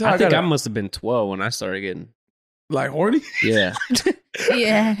can tell. I think got I must have been 12 when I started getting. like horny. Yeah.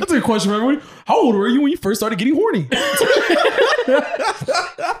 Yeah. That's a good question for everyone. How old were you when you first started getting horny?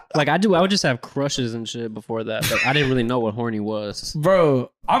 Like I would just have crushes and shit before that, but I didn't really know what horny was.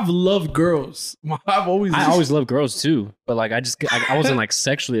 Bro, I've loved girls. I always loved girls too, but like I wasn't like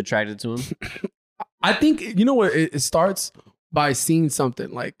sexually attracted to them. I think you know what it starts by seeing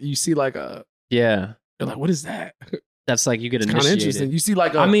something like you see like Yeah. you're like, what is that? That's like you get It's kind of initiated. interesting. You see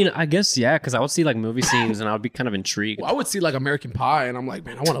like I mean, I guess yeah, because I would see like movie scenes and I would be kind of intrigued. I would see like American Pie, and I'm like,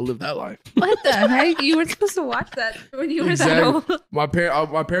 man, I want to live that life. What the heck? You were supposed to watch that when you were that Exactly. old. My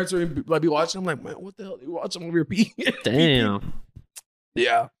parents are like be watching. I'm like, man, what the hell are you watching over here peeing? Damn.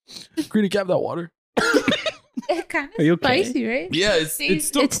 Yeah. Greedy cap that water. It's kind Are you of okay? spicy, right? Yeah, it's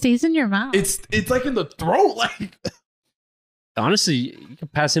still It stays in your mouth. it's like in the throat. Like Honestly, you can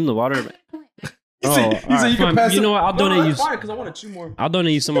pass him the water. he Oh, said, all right, you can fine. pass. You know what? I'll donate you. because I want to chew more. I'll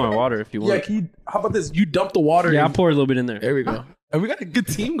donate you some more water if you Yeah, want. how about this? You dump the water. Yeah, I'll in. pour a little bit in there. There we go. And we got a good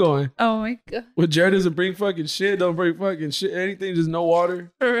team going. Oh my god. When Jared doesn't bring fucking shit, don't bring fucking shit, anything, just no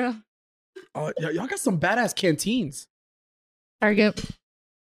water. For real. Y'all got some badass canteens. Target.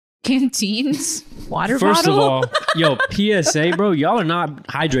 Canteens. Water First bottle. of all, yo, PSA, bro, y'all are not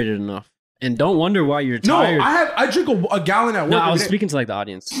hydrated enough. And don't wonder why you're No, tired. I drink a gallon at work. No, I every was day. speaking to like the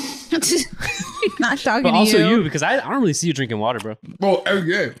audience. Not talking But to also you. you, because I don't really see you drinking water, bro. Bro,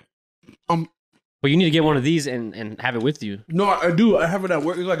 every day. But you need to get one of these and have it with you. No, I do. I have it at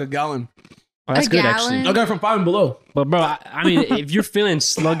work. It's like a gallon. Oh, that's A good, gallon? actually. I got it from 5 and Below. But bro, I mean, if you're feeling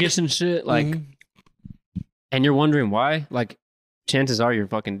sluggish and shit, like, Mhm. and you're wondering why, like, chances are you're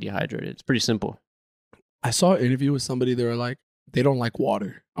fucking dehydrated. It's pretty simple. I saw an interview with somebody. They were like, they don't like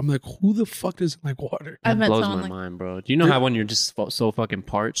water. I'm like, who the fuck doesn't like water? I It met blows someone my like mind, bro. Do you know how when you're just so fucking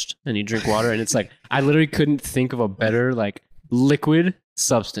parched and you drink water and it's like, I literally couldn't think of a better, like, liquid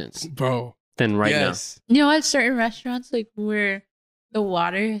substance Bro. than right Yes. you know at certain restaurants like where the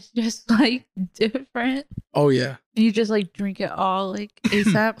water is just like different Oh, yeah. and you just like drink it all like now.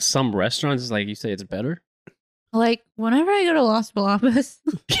 ASAP. Some restaurants, like, you say it's better. Like whenever I go to Los Palabas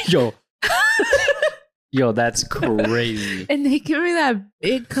Yo, that's crazy. and they give me that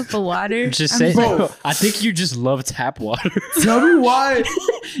big cup of water. Just I'm say, like, Bro. I think you just love tap water. Tell me why.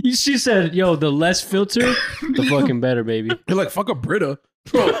 She said, yo, the less filter, the fucking better, baby. You're like, fuck a Brita.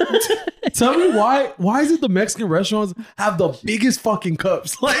 Bro, Tell me why is it the Mexican restaurants have the biggest fucking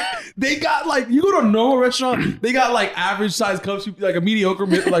cups? Like they got like, you go to a normal restaurant, they got like average size cups, like a mediocre,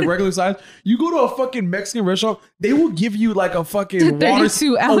 like regular size. You go to a fucking Mexican restaurant, they will give you like a fucking water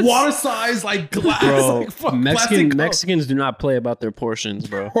size like glass. Bro, like, Mexicans do not play about their portions,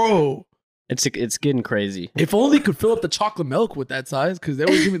 bro. It's getting crazy. If only could fill up the chocolate milk with that size, because they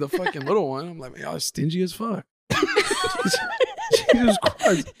would give me the fucking little one. I'm like, man, y'all stingy as fuck. Jesus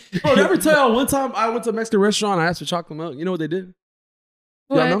Christ. Bro, did I ever tell y'all one time I went to a Mexican restaurant, I asked for chocolate milk. You know what they did?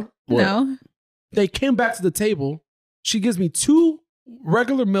 What? Y'all know? What? No. They came back to the table. She gives me 2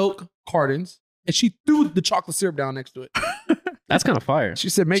 regular milk cartons, and she threw the chocolate syrup down next to it. That's kind of fire. She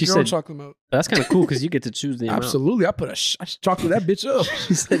said, make your own chocolate milk. That's kind of cool because you get to choose the amount. Absolutely. I put I chocolate that bitch up.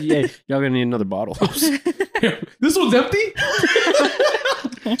 She said, yeah, y'all gonna need another bottle. This one's empty?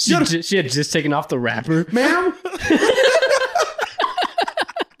 She had just taken off the wrapper. Ma'am?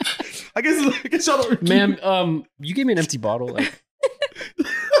 I guess y'all don't. Ma'am, you gave me an empty bottle. Like,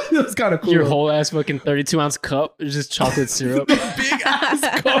 that's kind of cool. Your whole ass fucking 32-ounce cup is just chocolate syrup. Big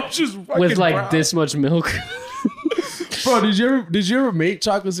ass cup just fucking with like brown. This much milk. Bro, did you ever make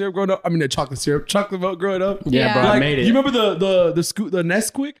chocolate syrup growing up? I mean, the chocolate milk growing up. Yeah, bro, like, I made it. You remember the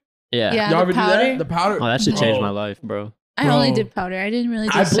Nesquik? Yeah. Y'all ever do powder? that? The powder. Oh, that should change my life, bro. I only did powder. I didn't really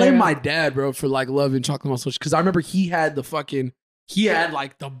do I blame syrup. my dad, bro, for like loving chocolate milk so much, because I remember he had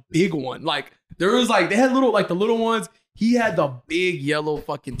like the big one. Like there was like they had the little ones. He had the big yellow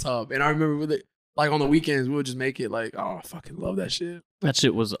fucking tub, and I remember with it, like on the weekends we would just make it like, oh, I fucking love that shit. That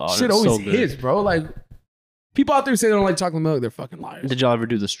shit was awesome. Shit always so good. hits, bro. Like people out there say they don't like chocolate milk, they're fucking liars. Did y'all ever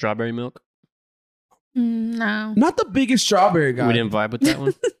do the strawberry milk? No. Not the biggest strawberry guy. We didn't vibe with that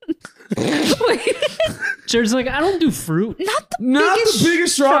one. Jared's like, I don't do fruit. Not the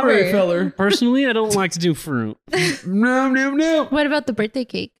biggest strawberry feller. Personally, I don't like to do fruit. No. What about the birthday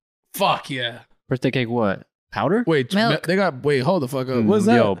cake? Fuck yeah. Birthday cake what? Powder? Wait, milk. Hold the fuck up. What's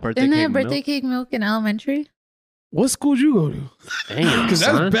that? Yo, birthday Didn't they cake have birthday milk? cake milk in elementary? What school did you go to? Damn, Because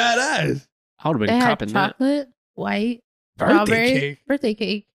son. that's badass. I would have They been had copping that. chocolate, white, Birthday strawberry, cake. birthday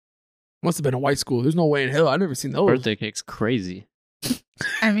cake. Must have been a white school. There's no way in hell. I've never seen those. Birthday cake's crazy.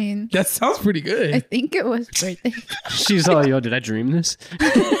 I mean, That sounds pretty I good. think it was birthday. She's all, yo, did I dream this?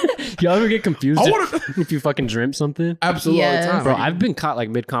 Y'all ever get confused if you fucking dream something? Absolutely all the Yes. time. Bro, I've been caught like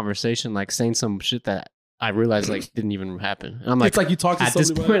mid-conversation, like saying some shit that I realized like didn't even happen. And I'm like, it's like you talk to at this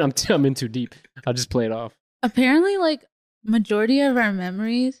somebody point, I'm in too deep. I'll just play it off. Apparently, like majority of our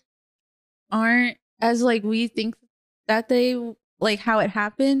memories aren't as like we think that they like how it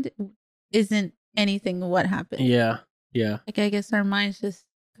happened isn't anything what happened. Yeah. Like I guess our minds just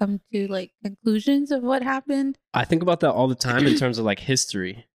come to like conclusions of what happened. I think about that all the time in terms of like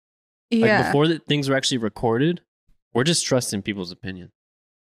history. Like Yeah. before things were actually recorded, we're just trusting people's opinion.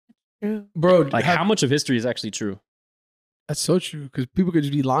 True. Bro, Like how much of history is actually true? that's so true. Because people could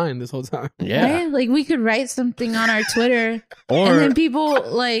just be lying this whole time. Yeah. Right? Like we could write something on our Twitter Or and then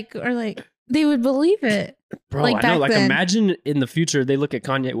people like are like they would believe it. bro, like I know. back Like then. imagine in the future they look at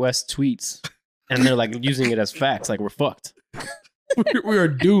Kanye West tweets and they're like using it as facts. Like we're fucked. We are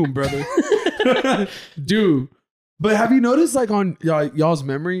doomed, brother. Dude. But have you noticed like on y'all's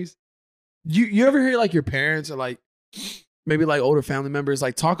memories? You ever hear like your parents or like maybe like older family members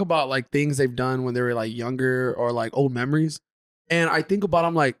like talk about like things they've done when they were like younger or like old memories? And I think about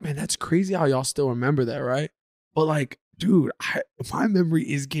I'm like, man, that's crazy how y'all still remember that, right? But like, dude, my memory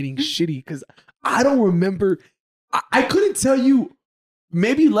is getting shitty because I don't remember. I couldn't tell you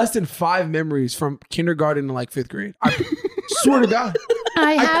maybe less than 5 memories from kindergarten to like 5th grade. I swear to God.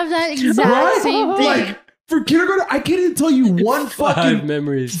 I have that exact Right? same thing. Like for kindergarten, I can't even tell you one 5 fucking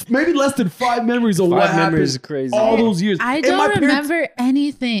memories. maybe less than 5 memories of 5 what happened memories is crazy. all those years. I And don't my parents- remember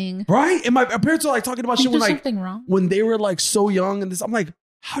anything. Right? And my parents are like talking about Is shit there when like something wrong? when they were like so young and this. I'm like,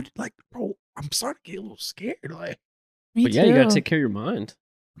 how did like, bro? I'm starting to get a little scared. Like Me But yeah, you gotta too. take care of your mind.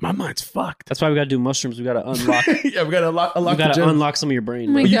 my mind's fucked. That's why we gotta do mushrooms. We gotta unlock. Yeah, we gotta unlock we the gotta gems. unlock some of your brain.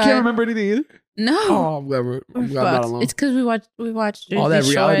 Oh my bro. You God. can't remember anything either. No. Oh, I'm glad We're I'm not fucked. alone. It's because we watched All that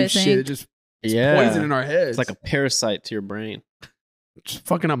Jersey Shore, reality I shit, think. it just Yeah, poison in our heads. it's like a parasite to your brain. just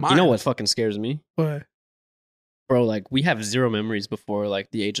fucking up mine. You know what fucking scares me, What? bro? Like we have 0 memories before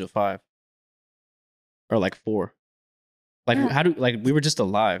like the age of 5 or like 4. Like Yeah. how do like we were just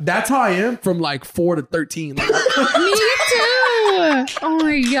alive? That's how I am from like 4 to 13. Like, Me too. Oh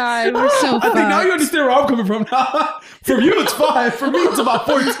my God. We're so I think now fucked. you understand where I'm coming from. From you, it's 5. For me, it's about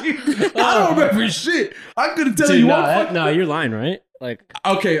 14. I don't remember shit. I couldn't tell you one. no, you're lying, right? Like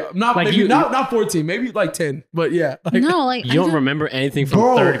Okay, not Like maybe you- not 14, maybe like 10. But yeah, like, No, like you don't remember anything from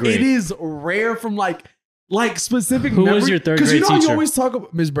bro, 3rd grade. it is rare from like like specific. Who was your third Because grade you know teacher? you always talk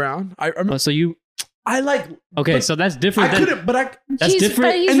about Miss Brown. I Oh, so you like. okay? but So that's different. I than, couldn't, but I. That's He's-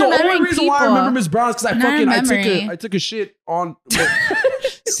 different. but he's And the only remembering reason why I people. remember Miss Brown is because Not a memory. I took a shit on.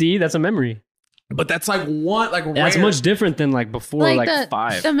 See, that's a memory. But that's like one like. That's rare. much different than like before, like the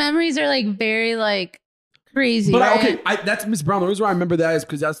 5. The memories are like very like crazy. But right? that's Miss Brown. The reason why I remember that is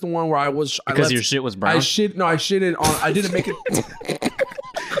because that's the one where I Because your shit was brown. I shitted on. I didn't make it.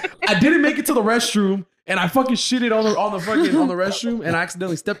 I didn't make it to the restroom, and I fucking shitted on the restroom, and I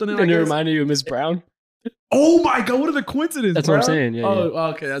accidentally stepped on it. And it reminded you of Miss Brown. Oh my god! What a coincidence! That's bro. what I'm saying. Yeah,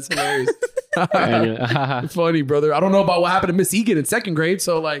 Okay, that's hilarious. yeah. Funny, brother. I don't know about what happened to Miss Egan in 2nd grade.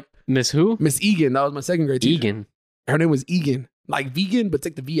 So like Miss who? Miss Egan, that was my 2nd grade teacher. Egan. Her name was Egan, like vegan, but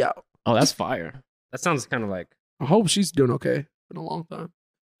take the V out. Oh, that's fire. That sounds kind of like. I hope she's doing okay. Been a long time.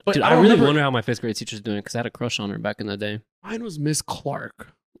 But Dude, I really wonder how my 5th grade teacher's doing because I had a crush on her back in the day. Mine was Miss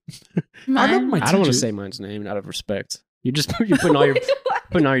Clark. Mine- I remember my I don't want to teachers. say mine's name out of respect. You're putting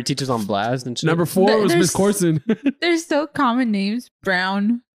all your teachers on blast and shit. Number 4 was Miss There's- Corson. They're so common names.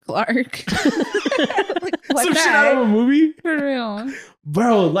 Brown, Clark. Like, what Some the shit out of heck? a movie. For real.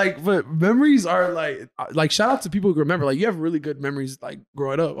 Bro, like, but memories are like shout out to people who remember. Like, you have really good memories, like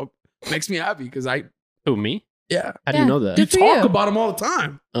growing up. Makes me happy because Who, me? yeah, How do you Yeah. know that? you Good for talk you. about them all the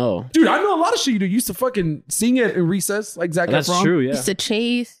time, Oh, dude. I know a lot of shit you do. You used to fucking sing it in recess, like Zac that's Efron. true. Yeah, Used to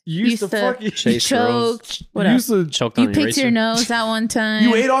chase. You used to fucking Chase choke. girls. What you else? used to. Choked You on an picked eraser. your nose that one time.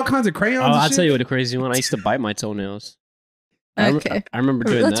 You ate all kinds of crayons. Oh, and I'll shit? tell you what the crazy one. I used to bite my toenails. Okay. I remember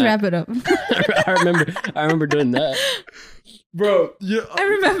doing Let's that. wrap it up. I remember doing that. bro. Yeah, I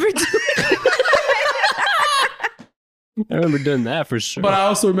remember doing I remember doing that for sure. but I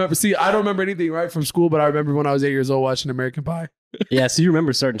also remember. See, I don't remember anything right from school, but I remember when I was 8 years old watching American Pie. yeah, so you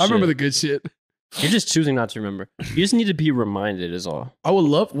remember certain I shit. remember the good shit. You're just choosing not to remember. You just need to be reminded is all. I would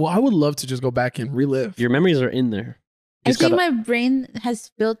love to just go back and relive. Your memories are in there. I You just think gotta- my brain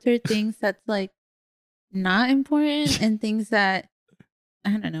has filtered things that's like not important and things that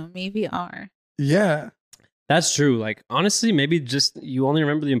I don't know, maybe are. Yeah. That's true. Like honestly, maybe just you only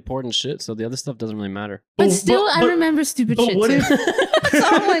remember the important shit, so the other stuff doesn't really matter. But still, I remember stupid but shit what too. if- So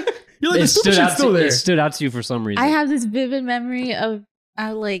I'm like, You're like, It the stood stupid shit's out. still there. It stood out to you for some reason. I have this vivid memory of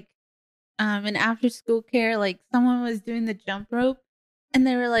like in after school care, like someone was doing the jump rope and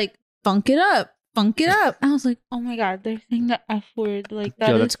they were like, funk it up. I was like, oh my god, they're saying the F word. Like that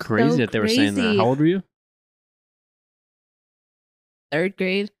Yo, is that's crazy so that they were saying that. crazy. How old were you? 3rd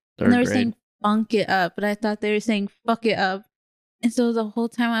grade. Third And they were grade. saying funk it up, but I thought they were saying fuck it up. And so the whole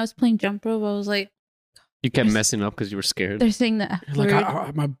time I was playing jump rope, I was like, You kept messing up because you were scared. they're saying the F Like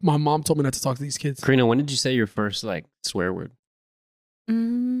word. my mom told me not to talk to these kids. Karina, when did you say your first like swear word?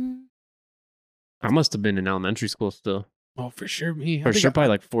 Mm, I must have been in elementary school still. Oh, for sure, me. For sure, probably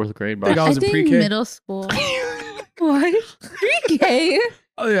like 4th grade, bro. think I was in think pre-K. middle school. What? Pre-K?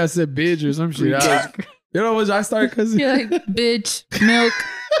 Oh yeah, I said bitch or some shit. You know what I started because You're like, bitch, milk.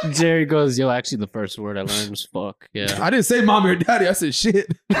 Jerry goes, yo, actually the first word I learned was fuck. Yeah. I didn't say mommy or daddy. I said shit.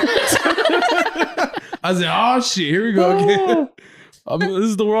 I said, oh shit, here we go again. This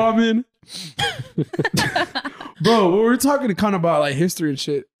is the world I'm in. Bro, we're talking kind of about like history and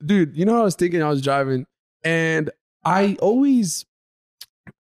shit. Dude, you know what I was thinking? I was driving and I always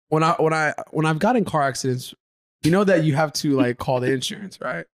when I've got in car accidents, you know that you have to like call the insurance,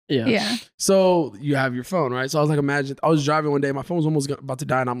 right? Yeah. Yeah. So you have your phone, right? So I was like, imagine I was driving one day, my phone was almost about to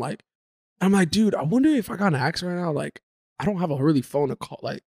die, and I'm like, dude, I wonder if I got in an accident right now. Like, I don't have a really phone to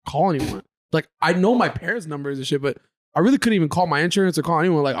call anyone. Like, I know my parents' numbers and shit, but I really couldn't even call my insurance or call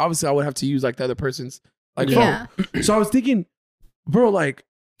anyone. Like, obviously, I would have to use like the other person's like Yeah. phone. So I was thinking, bro, like,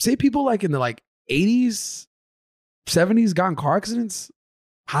 say people like in the like 80s, 70s got in car accidents.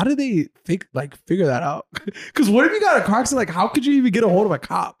 How did they figure that out? Because what if you got a car accident? Like, how could you even get a hold of a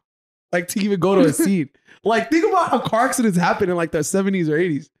cop? Like, to even go to a scene? Like, think about how car accidents happen in like the 70s or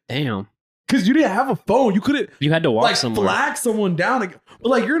 80s. Damn. Because you didn't have a phone. You couldn't You had to walk like somewhere. flag someone down. Like, but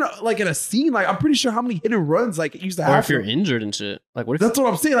like you're not like in a scene. Like, I'm pretty sure how many hit and runs like it used to Or happen. if you're injured and shit. Like what if That's what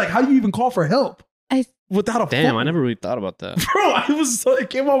I'm saying. Like, how do you even call for help I without a Damn, phone? I never really thought about that. Bro, it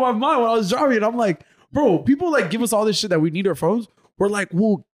came on my mind when I was driving, and I'm like, bro, people like give us all this shit that we need our phones. We're like,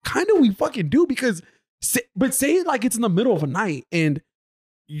 well, kind of we fucking do because, say like it's in the middle of a night and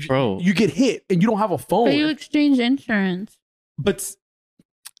Bro. you get hit and you don't have a phone. but you exchange insurance. but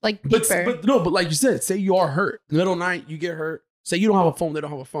Like but deeper. but like you said, say you are hurt, middle of the night, you get hurt. Say you don't have a phone, they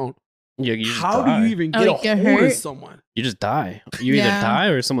don't have a phone. Yeah, you just How die. do you even Oh, get like, a get hold of hurt? someone? You just die. You Yeah. either die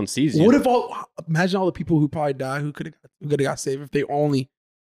or someone sees you. What if imagine all the people who probably died who could have got saved if they only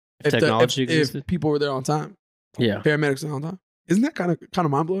if Technology if existed? people were there on time. Yeah. Paramedics are on time. Isn't that kind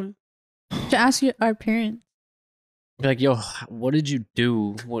of mind blowing? To ask our parents. Be like, yo, what did you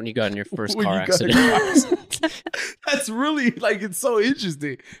do when you got in your first When car you got in accident? your car accident. That's really like, it's so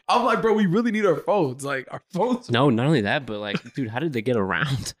interesting. I'm like, bro, we really need our phones. Like our phones. No, not only that, but like, dude, how did they get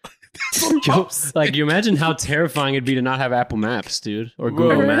around? Yo, Like, you imagine how terrifying it'd be to not have Apple Maps, dude, or Bro,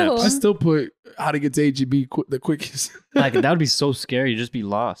 Google For real. Maps. I still put how to get to HEB the quickest. Like, that would be so scary. You'd just be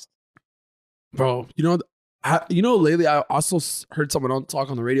lost. Bro, lately I also heard someone talk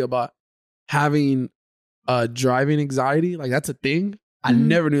on the radio about having driving anxiety. Like that's a thing. I Mhm.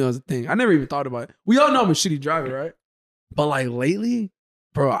 never knew that was a thing. I never even thought about it. We all know I'm a shitty driver, right? But like lately,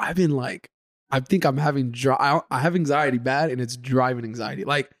 bro, I've been like, I think I'm having I have anxiety bad, and it's driving anxiety.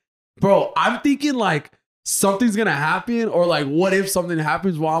 Like, bro, I'm thinking like something's gonna happen, or like, what if something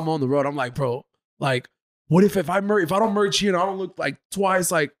happens while I'm on the road? I'm like, bro, like, what if I don't merge here and I don't look like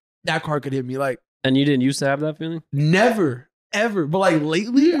twice, like that car could hit me. Like, And you didn't used to have that feeling? never, ever. But like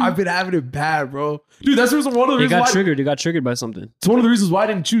lately, I've been having it bad, bro. Dude, that's one of the You reasons got why. triggered. You got triggered by something. It's one of the reasons why I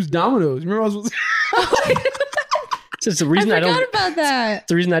didn't choose Domino's. Remember, I was. It's the I reason I, forgot don't. about that.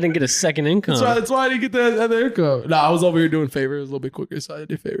 The reason I didn't get a second income. That's why I didn't get that other income. Nah, I was over here doing favor. It was a little bit quicker, so I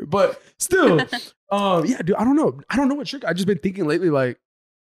did favor. But still, yeah, dude, I don't know. I don't know what trick. I just been thinking lately, like,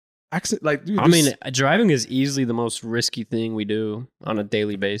 accent, like, dude. I mean, driving is easily the most risky thing we do on a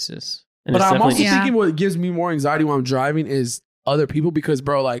daily basis. And but it's I'm definitely- also Yeah. thinking what gives me more anxiety when I'm driving is other people, because,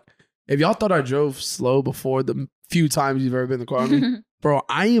 bro, like, if y'all thought I drove slow before the few times you've ever been in the car with me, bro,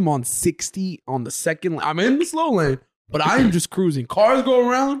 I am on 60 on the second lane. I'm in the slow lane, but I am just cruising. Cars go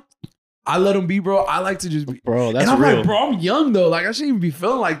around. I let them be, bro. I like to just be. Bro, that's and I'm real. like, bro, I'm young though. Like I shouldn't even be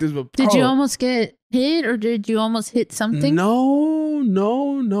feeling like this. But bro, Did you almost get hit, or did you almost hit something?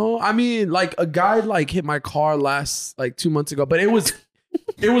 No. I mean, like a guy like hit my car like 2 months ago, but it was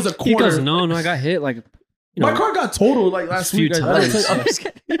a He corner. goes, no, I got hit like, My car got totaled like last few week. times.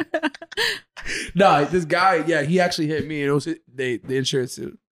 Nah, this guy, yeah, he actually hit me, and it was the insurance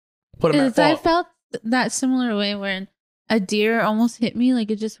suit put him at I fault. felt that similar way when a deer almost hit me.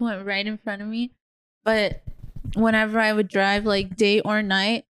 Like it just went right in front of me. But whenever I would drive, like day or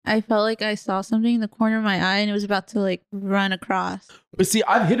night, I felt like I saw something in the corner of my eye, and it was about to like run across. But see,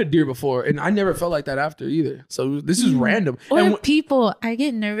 I've hit a deer before, and I never felt like that after either. So this is random. Or And people, I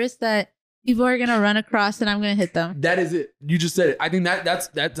get nervous that people are gonna run across and I'm gonna hit them. that is it. You just said it. I think that's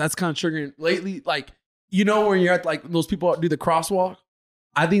kind of triggering lately. Like, you know, when you're at like those people do the crosswalk,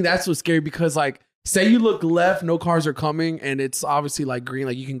 I think that's what's scary, because like, say you look left, no cars are coming, and it's obviously like green,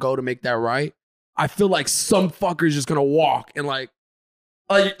 like you can go to make that right. I feel like some fucker is just gonna walk and like,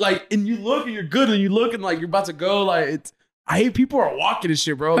 and you look and you're good, and you look and like you're about to go. Like, it's, I hate people are walking and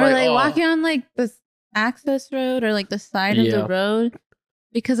shit, bro. Or like oh. walking on like the access road or like the side of Yeah. the road.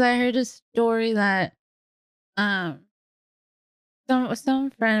 Because I heard a story that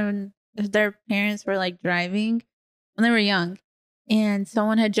some friend, their parents were like driving when they were young, and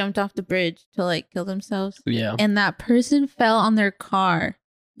someone had jumped off the bridge to like kill themselves, Yeah. and that person fell on their car.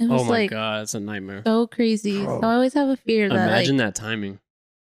 It was Oh my like God, it's a nightmare. so crazy. Bro. So I always have a fear that Imagine that timing.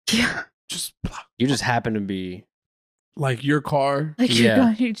 Yeah, just You just happen to be, like your car. like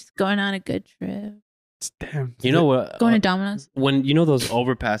Yeah. you're just going on a good trip, Damn. you know what? going to Domino's. When you know those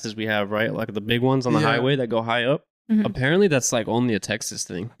overpasses we have, right? Like the big ones on the Yeah. highway that go high up. Mhm. Apparently, that's like only a Texas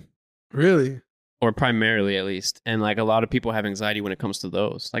thing, Really? or primarily at least. And like a lot of people have anxiety when it comes to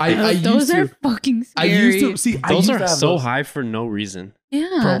those. Like I they- Those used are to- fucking I scary. used to see. I those used to are have so those. high for no reason. Yeah,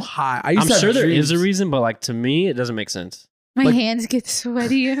 Bro, high. I used I'm to have sure there is a dreams. reason, but like to me, it doesn't make sense. my like- hands get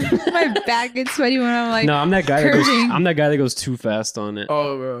sweaty. My back gets sweaty when I'm like, No, I'm that guy. That goes, curving. I'm that guy that goes too fast on it.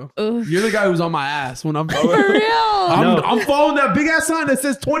 Oh, bro. oof. You're the guy who's on my ass when I'm. For real. No. I'm following that big ass sign that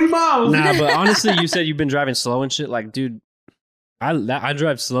says 20 miles. Nah, but honestly, you said you've been driving slow and shit. Like, dude, I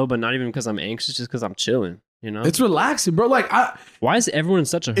drive slow, but not even because I'm anxious, just because I'm chilling. You know, It's relaxing, bro. Like why is everyone in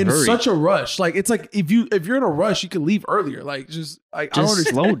such a in hurry? such a rush. Like it's like if you're in a rush, you can leave earlier. Like just like I don't just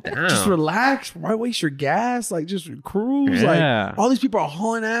understand. slow down. Just relax. Why waste your gas? Like just cruise. Yeah. Like all these people are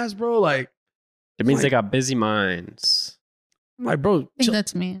hauling ass, bro. Like It means like- they got busy minds. I'm like, bro, I think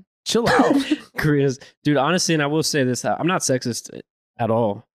that's me. chill out. Koreans, dude. Honestly, and I will say this: I'm not sexist at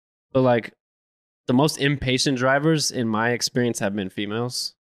all, but like the most impatient drivers, in my experience, have been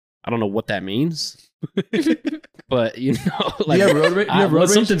females. I don't know what that means, but you know, like you have road rage? You have road rage?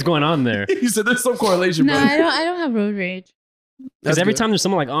 something's going on there. You said there's some correlation, No, bro. I don't have road rage. Because every time there's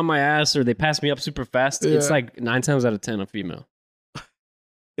someone like on my ass or they pass me up super fast, it's Yeah. like 9 times out of 10 a female.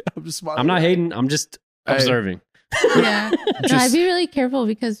 I'm just smiling. I'm not hating. I'm just Hey. observing. Yeah. No, I'd Just- be really careful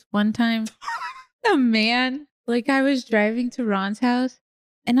because one time a man, like I was driving to Ron's house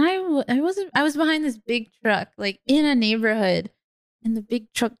and I was behind this big truck, like in a neighborhood. and the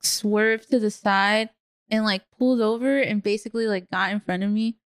big truck swerved to the side and like pulled over and basically like got in front of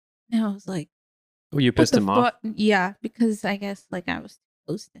me. And I was like, Oh, you what pissed the him off? fuck? Yeah, because I guess like I was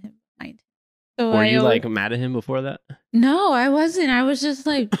close to him behind him. So Were you I like mad at him before that? No, I wasn't. I was just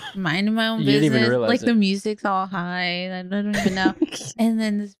like minding my own You business. didn't even realize like it. the music's all high. I don't even know. And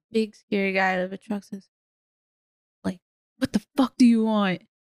then this big scary guy out of a truck says, like, what the fuck do you want?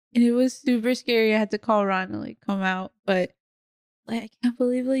 And it was super scary. I had to call Ron to like come out. But like I can't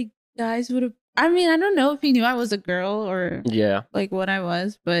believe like guys would have I mean, I don't know if he knew I was a girl or Yeah. like what I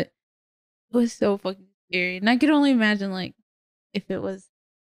was, but it was so fucking scary. And I could only imagine like if it was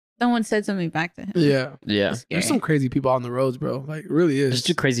someone said something back to him. Yeah. Yeah. There's some crazy people on the roads, bro. Like, it really is. There's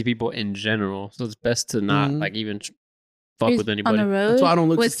just crazy people in general. So it's best to not Mhm. like even fuck with On anybody. the road. That's why I don't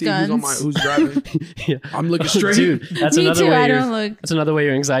look to with see guns. who's driving. Yeah. I'm looking straight. Dude, that's Me another too. way I your- don't look. That's another way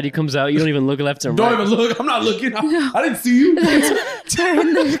your anxiety comes out. You don't even look left or Don't right. even look. I'm not looking. No. I didn't see you.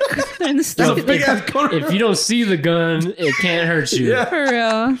 Turn the There's stuff. a big ass corner. If you don't see the gun, it can't hurt you. Yeah. For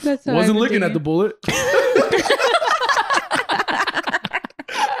real. That's what Wasn't I've been looking at doing. the bullet.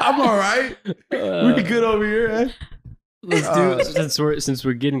 I'm all right. We good over here. Eh? Let's do since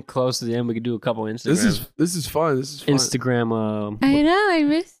we're getting close to the end. We could do a couple Instagram. This is fun. This is fun. Instagram I know. I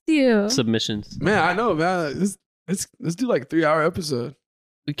missed you. submissions. Man, I know, man. Let's do like a 3-hour episode.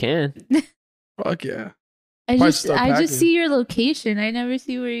 We can. Fuck yeah. I Probably just start I packing. just see your location. I never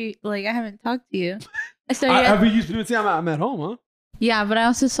see where you like. I haven't talked to you. I saw you. Have we used to say I'm at home, huh? Yeah, but I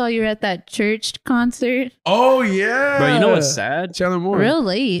also saw you at that church concert Oh yeah. Bro, you know what's sad? Chandler Moore. real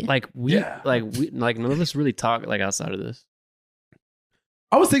late. Like Yeah. like none of us really talk like outside of this.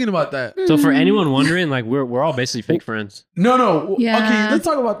 I was thinking about that. So for Mhm. anyone wondering, like we're all basically fake friends. No. Yeah. Okay, let's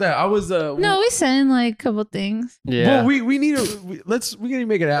talk about that. I was No, we sent like a couple things. Yeah. Well, we need to we gotta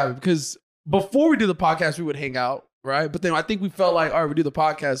make it happen because before we do the podcast, we would hang out, right? But then I think we felt like, all right, we do the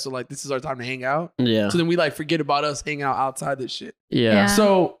podcast, so like this is our time to hang out. yeah. So then we like forget about us hanging out outside this shit. Yeah. Yeah.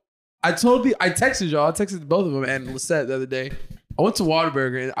 So I texted y'all, I texted both of them and Lisette the other day. I went to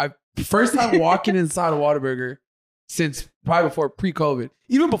Whataburger and first time walking inside a Whataburger since probably before pre-COVID.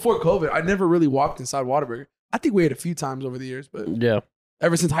 Even before COVID, I never really walked inside Whataburger. I think we had a few times over the years, but Yeah.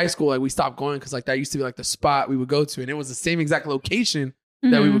 ever since high school, like we stopped going because like that used to be like the spot we would go to, and it was the same exact location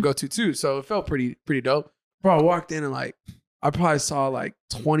that we Mhm. would go to too. So it felt pretty dope. Bro, I walked in and like I probably saw like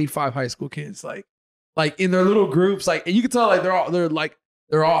 25 high school kids like in their little groups, like, and you can tell like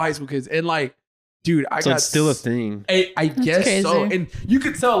they're all high school kids, and like, dude, So it's still a thing. I guess so, crazy. and you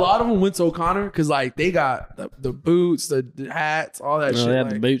could tell a lot of them went to O'Connor because like they got the boots, the hats, all that No, shit. they have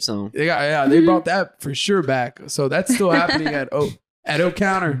like, the boots on. they brought that for sure back. So that's still happening at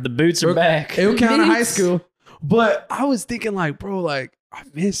O'Connor. The boots are back. O'Connor High Boots. School. But I was thinking like, bro, like I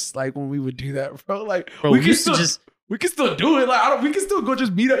miss like when we would do that, bro. Like Bro, we we can used still to just. we can still do it. Like we can still go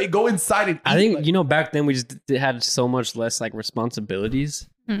just meet up and go inside and eat. I think like, back then we just had so much less like responsibilities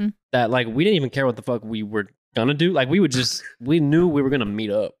Mhm. that like we didn't even care what the fuck we were gonna do. Like we knew we were gonna meet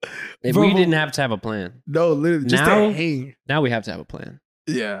up. If Bro, we didn't have to have a plan. no, literally just Now- to hang. Now we have to have a plan.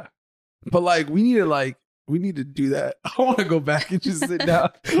 Yeah. But like we need to do that. I want to go back and just sit down.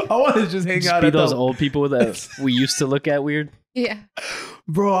 I want to just hang Just out be at those the old people that we used to look at weird. Yeah.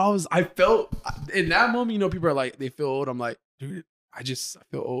 Bro, I felt in that moment, people are like, they feel old. I'm like, dude, I feel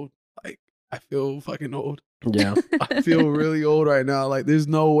old. Like, I feel fucking old. Yeah. I feel really old right now. Like, there's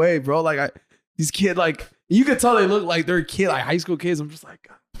no way, bro. Like, these kids, like, you could tell they look like they're a kid, like high school kids. I'm just like,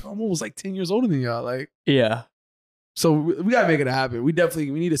 I'm almost like 10 years older than y'all. Like, Yeah. so we gotta make it happen. We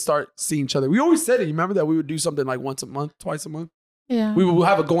need to start seeing each other. We always said it. You remember that we would do something like once a month, twice a month. Yeah. We would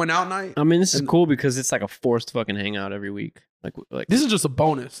have a going out night. I mean, this is And- cool because it's like a forced fucking hangout every week. Like This is just a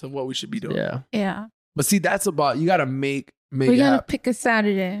bonus of what we should be doing. yeah. Yeah. But see, that's about you gotta make We it gotta happen. pick a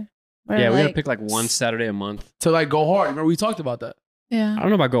Saturday. Where, Yeah, we gotta like- pick like one Saturday a month. To like go hard. Remember we talked about that. Yeah. I don't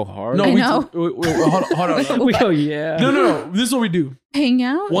know about go hard. No, I we know. hold on. we go, yeah. No. This is what we do. Hang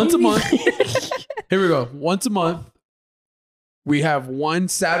out Once a maybe? month. Here we go. Once a month, we have one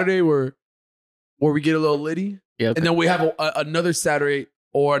Saturday where we get a little litty, Yep. and then we have another Saturday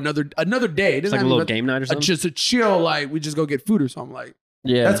or another day. It It's doesn't like a have little to be game night or something. just a chill. Like we just go get food or something. Like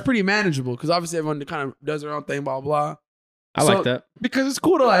Yeah. that's pretty manageable because obviously everyone kind of does their own thing. Blah blah. I so- like that. Because it's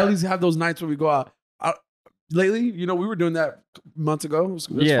cool to like, at least have those nights where we go out. Lately, we were doing that months ago. It was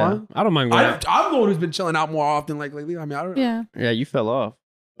Yeah. fun. I don't mind going out. I'm the one who's been chilling out more often. Like lately, I mean, I don't. Yeah. Yeah, you fell off.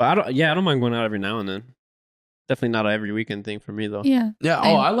 But I don't mind going out every now and then. Definitely not an every weekend thing for me though. Yeah. Yeah.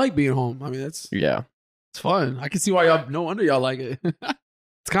 Oh, I like being home. I mean, it's Yeah. fun. I can see why y'all. No wonder y'all like it.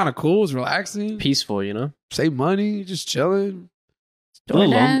 It's kind of cool. It's relaxing. Peaceful, you know? Save money. Just chilling. A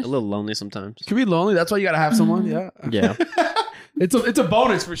little, DoorDash. a little lonely sometimes. It can be lonely. That's why you gotta have someone. Mhm. Yeah. Yeah. It's a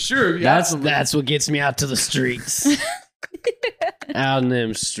bonus for sure. If you have some. That's what gets me out to the streets. Out in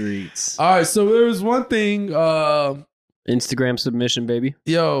them streets. All right, so there was one thing. Instagram submission, baby.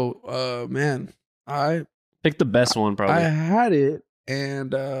 Man, I Pick the best one, probably. I had it,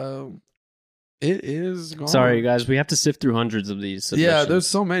 and it is gone. Sorry, guys. We have to sift through hundreds of these submissions. Yeah, there's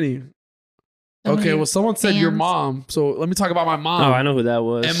so many. So Okay, many well, someone said your fans. mom. So let me talk about my mom. Oh, I know who that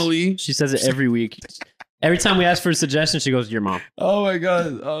was. Emily. She says it every week. Every time we ask for a suggestion, she goes, "Your mom." Oh my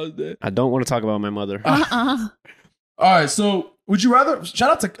god. Oh, I don't want to talk about my mother. Uh-uh. all right, so would you rather? Shout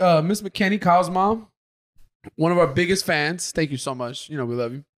out to Miss McKinney, Kyle's mom, one of our biggest fans. Thank you so much. You know we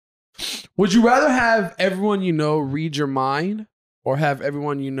love you. Would you rather have everyone you know read your mind, or have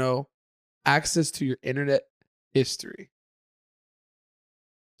everyone you know access to your internet history?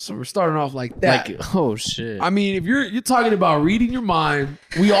 So we're starting off like that. Like, oh shit. I mean, if you're talking about reading your mind,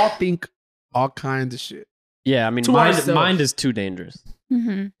 we all think all kinds of shit. Yeah, I mean, To ourselves. mind is too dangerous.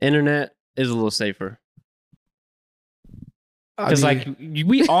 Mm-hmm. Internet is a little safer. Because I like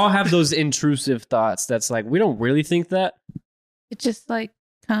we all have those intrusive thoughts. That's like we don't really think that, It just like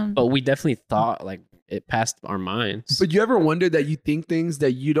comes. but we definitely thought like it passed our minds. but you ever wonder that you think things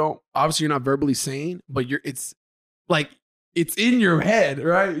that you don't? Obviously, you're not verbally saying, but it's like it's in your head,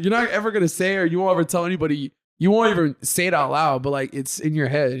 right? You're not ever gonna say, or you won't ever tell anybody. You won't even say it out loud, but like it's in your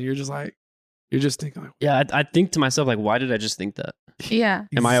head, and you're just thinking, like, Yeah, I think to myself like, why did I just think that? Yeah.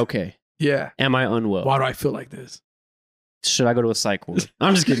 Am I okay? Yeah. Am I unwell? Why do I feel like this? Should I go to a psych ward?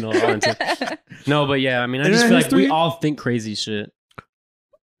 I'm just kidding. No, but yeah, I mean, I just Internet feel history? like we all think crazy shit.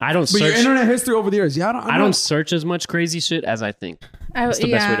 I don't But your search. internet history over the years, yeah, I don't search as much crazy shit as I think. That's the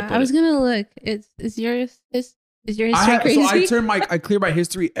best way to put I was it. gonna look. Is your history I crazy? I clear my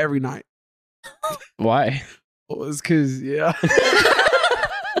history every night. Why? Well, it's because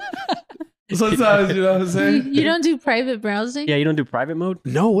sometimes you know what I'm saying. You don't do private browsing? Yeah, you don't do private mode?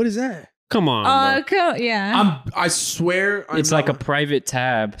 No, what is that? Come on. Oh, bro. cool. Yeah. I swear, It's like a private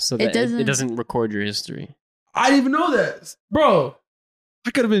tab so that it doesn't- doesn't record your history. I didn't even know that, bro.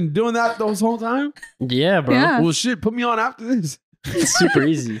 I could have been doing that this whole time. Yeah, bro. Yeah. Well, shit, put me on after this. It's super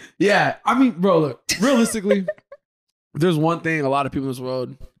easy. Yeah, I mean, bro, look, realistically, there's one thing a lot of people in this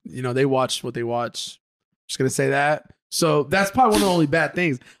world, you know, they watch what they watch. Just gonna say that. So that's probably one of the only bad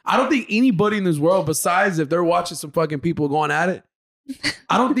things. I don't think anybody in this world, besides if they're watching some fucking people going at it,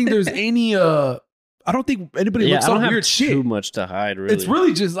 I don't think there's any. I don't think anybody Yeah, looks I don't up have weird too shit. much to hide, really. It's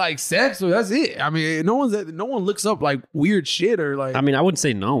really just like sex, so that's it. I mean, no one looks up like weird shit or like. I mean, I wouldn't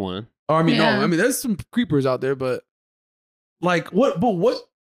say no one. Or I mean, Yeah. no. I mean, there's some creepers out there, but like what? But what?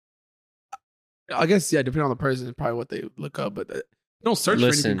 I guess yeah, depending on the person, is probably what they look up. But don't search for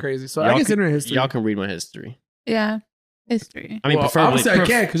Listen, anything crazy. So I y'all guess can- internet history. Y'all can read my history. Yeah. History. I mean, well, preferably. obviously I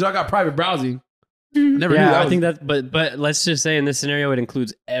can because y'all got private browsing. I never knew Yeah, that I was- think that. But let's just say in this scenario, it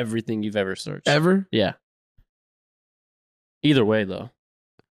includes everything you've ever searched. ever. Yeah. Either way, though.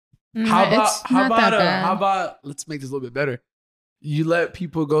 How about It's not that bad. how about let's make this a little bit better. You let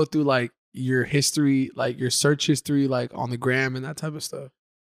people go through like your history, like your search history, like on the gram and that type of stuff.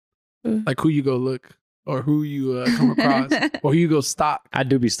 Mm. Like who you go look or who you come across or who you go stalk. I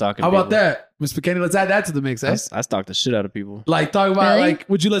do be stalking. How about people. that, Miss McKinney? Let's add that to the mix. Eh? I stalk the shit out of people. Like talk about Really? like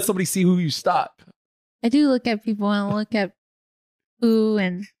would you let somebody see who you stalk? I do look at people and look at who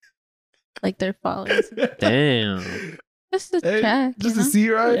and like their followers. Damn. Just to Hey, check. just you to know? see,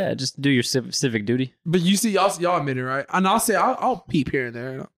 right? Yeah, just do your civic duty. But you see, y'all admit it, right? And I'll say I'll peep here and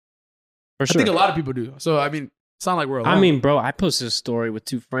there. You know? For I sure. think a lot of people do. So I mean, it's not like we're alone. I mean, bro, I posted a story with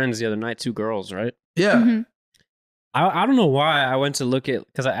two friends the other night, two girls, right? yeah. Mhm. I don't know why I went to look at,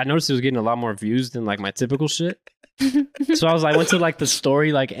 because I noticed it was getting a lot more views than like my typical shit. So I went to like the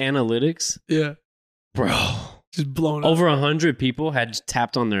story like analytics. Yeah. Bro, Just blown up. over 100 people had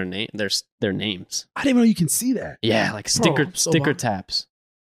tapped on their their names. I didn't even know you can see that. Yeah, like Bro, sticker I'm so sticker bummed. taps.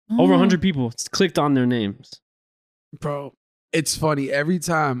 Oh. Over 100 people clicked on their names. Bro, it's funny. Every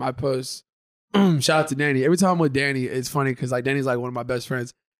time I post, shout out to Danny. Every time I'm with Danny, it's funny because like Danny's like one of my best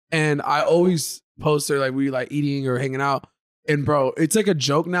friends. And I always post her like we like eating or hanging out. And bro, it's like a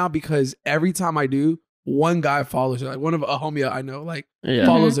joke now because every time I do, one guy follows her. Like one of a homie I know, like Yeah.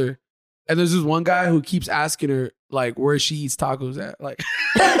 follows her. And there's this one guy who keeps asking her like where she eats tacos at. Like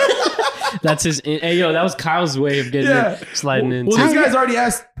That's his. Hey, yo, that was Kyle's way of getting Yeah. sliding in. Well, this guy's already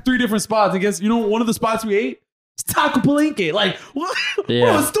asked 3 different spots. I guess you know one of the spots we ate? It's Taco Palenque. Like, what? Yeah.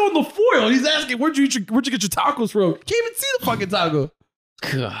 Bro, it's still in the foil. He's asking, where'd you get your tacos from? Can't even see the fucking taco.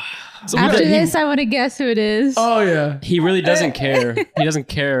 So After he- this, I want to guess who it is. Oh yeah. He really doesn't care. He doesn't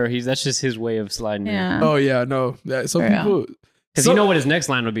care. That's just his way of sliding in. yeah. Oh yeah. No. That some For real. people. Because some- you know what his next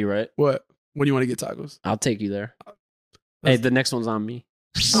line would be, right? what? When do you want to get tacos? I'll take you there. Hey, the next one's on me.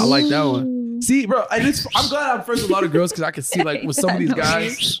 I like that one. See, bro, I'm glad I'm friends with a lot of girls because I can see like with some of these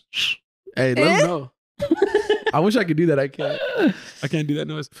guys. Hey, let them know. I wish I could do that. I can't. I can't do that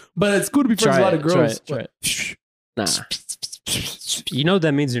noise. But it's cool to be friends with a lot of girls. Try it. Nah. You know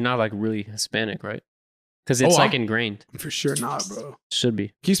that means you're not like really Hispanic, right? Because it's like ingrained. For sure not, bro. Should be.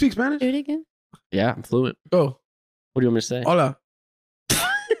 Can you speak Spanish? Do it again. Yeah, I'm fluent. Oh. What do you want me to say? Hola.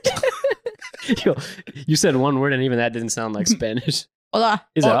 Yo, you said one word and even that didn't sound like Spanish. Hola.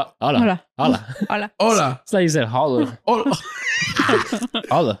 Is it hola? Hola. Hola. Hola. Hola. It's like you said holla. Hola.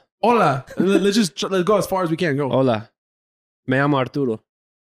 Hola. Hola. Let's go as far as we can. Go. Hola. Me llamo Arturo.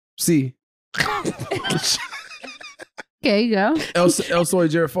 Sí. Okay, go. El soy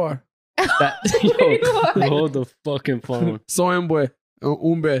Jerafar. Yo, hold the fucking phone. Soy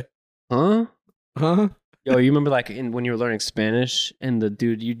umbe. Huh? Huh? Yo, you remember like when you were learning Spanish and the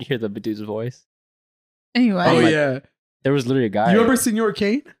dude, you'd hear the dude's voice? Anyway. Oh, like, yeah. There was literally a guy. You remember Senor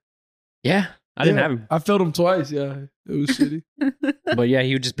Kane? Yeah. I didn't have him. I felt him twice. Yeah. It was shitty. But yeah,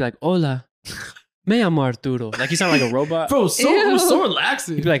 he would just be like, hola. Me llamo Arturo. Like he sounded like a robot. Bro, it was so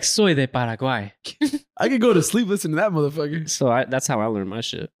relaxing. He'd be like, soy de Paraguay. I could go to sleep listening to that motherfucker. So that's how I learned my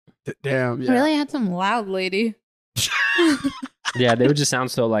shit. Damn, yeah. Really had some loud lady. Yeah, they would just sound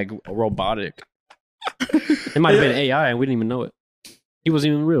so like robotic. It might have been AI and we didn't even know it. He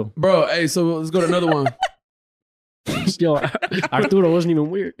wasn't even real. Bro, hey, so let's go to another one. Yo, Arturo wasn't even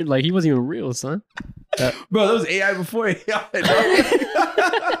weird. Like he wasn't even real, son. Bro, that was AI before AI.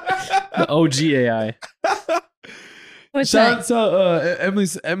 The OG AI. What's Shout that? out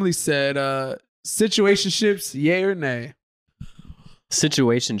to Emily said, situationships, yay or nay?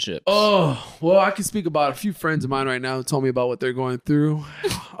 Situationship. Oh, well, I can speak about a few friends of mine right now who told me about what they're going through.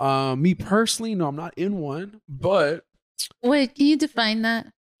 Me personally, no, I'm not in one, but Wait, can you define that?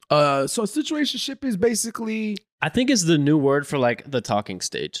 so a situationship is basically, I think it's the new word for like the talking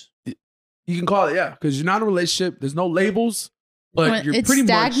stage. you can call it, yeah, because you're not in a relationship. There's no labels, but you're It's pretty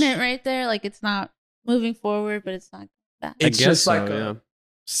stagnant much right there. Like it's not moving forward, but it's not that. It's I guess just so, like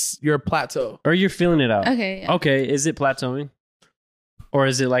you're a plateau. Or you're feeling it out. Okay. Yeah. Okay, is it plateauing? Or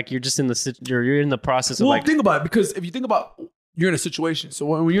is it like you're just in the you're in the process of Well, like think about it, because if you think about, you're in a situation. So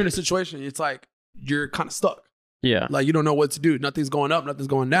when you're in a situation, it's like you're kind of stuck. yeah. Like you don't know what to do. Nothing's going up, nothing's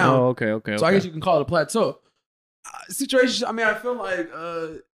going down. Oh, okay. So I guess you can call it a plateau. Situation. I mean, I feel like.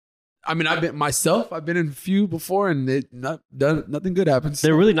 I've been in a few before, and nothing good happens.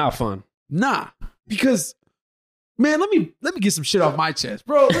 They're really not fun. Nah, because man, let me get some shit off my chest,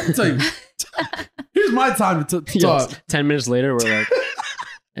 bro. Let me tell you. Here's my time to talk. 10 minutes later, we're like,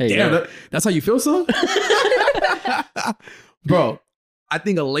 hey, Damn, yo. that's how you feel, son? Bro, I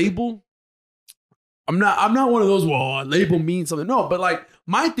think a label. I'm not one of those, well, a label means something. No, but like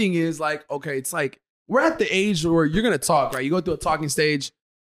my thing is like, okay, it's like we're at the age where you're gonna talk, right? You go through a talking stage,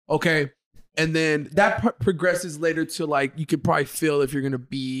 okay, and then that progresses later to like you could probably feel if you're gonna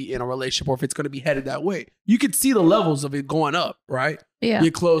be in a relationship or if it's gonna be headed that way. You could see the levels of it going up, right? Yeah.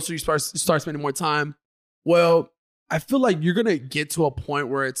 Get closer, you start spending more time. Well, I feel like you're gonna get to a point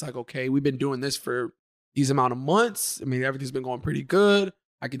where it's like, okay, we've been doing this for these amount of months. I mean, everything's been going pretty good.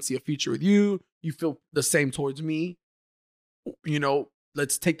 I can see a future with you. You feel the same towards me. You know,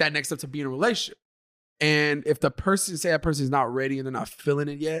 let's take that next step to be in a relationship. And if that person is not ready and they're not feeling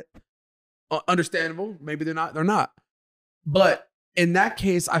it yet, understandable. Maybe they're not. But in that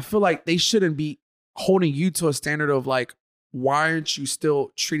case, I feel like they shouldn't be holding you to a standard of like, why aren't you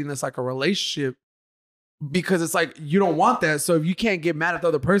still treating this like a relationship? Because it's like, you don't want that. So if you can't get mad at the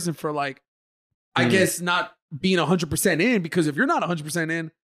other person for like, I guess not being 100% in, because if you're not 100% in,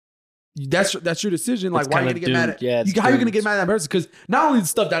 that's your decision. Like, It's why are you kinda gonna get mad at? yeah, it's How are you gonna doomed. get mad at that person? Because not only the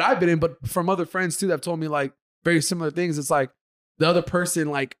stuff that I've been in, but from other friends too that have told me like very similar things. It's like the other person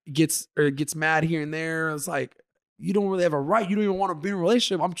like gets mad here and there. It's like you don't really have a right. You don't even want to be in a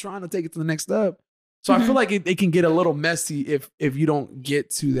relationship. I'm trying to take it to the next step. So I feel like it can get a little messy if you don't get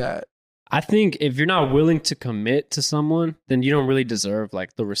to that. I think if you're not willing to commit to someone, then you don't really deserve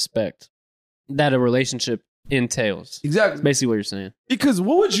like the respect that a relationship entails. Exactly. That's basically what you're saying. Because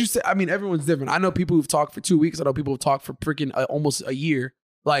what would you say? I mean, everyone's different. I know people who've talked for 2 weeks. I know people who've talked for freaking almost a year.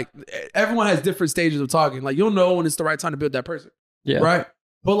 Like everyone has different stages of talking. Like you'll know when it's the right time to build that person. Yeah. Right.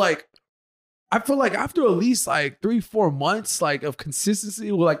 But like, I feel like after at least like 3-4 months like of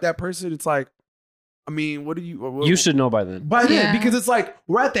consistency with like that person, it's like, I mean, what do you? You should know by then. By then, Yeah. because it's like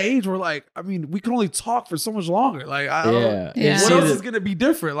we're at the age where like, I mean, we can only talk for so much longer. Like, I don't know. Yeah. It's What else either- is gonna be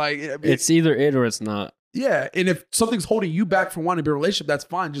different? Like, I mean, it's either it or it's not. yeah. And if something's holding you back from wanting to be in a relationship, that's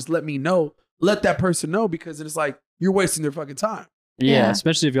fine. Just let me know. Let that person know, because it's like you're wasting their fucking time. Yeah, Yeah.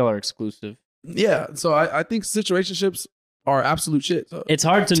 especially if y'all are exclusive. Yeah. So I think situationships, are absolute shit. So. It's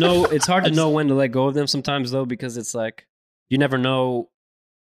hard to know. It's hard to know when to let go of them sometimes, though, because it's like you never know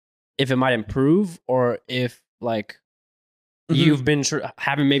if it might improve or if like you've been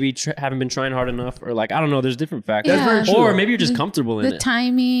haven't been trying hard enough, or like I don't know. There's different factors, or maybe you're just comfortable in the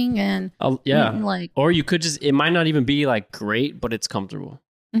timing and like, or you could just it might not even be like great, but it's comfortable.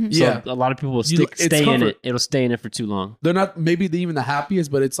 Mm-hmm. So a lot of people will stay in it. It'll stay in it for too long. They're not maybe even the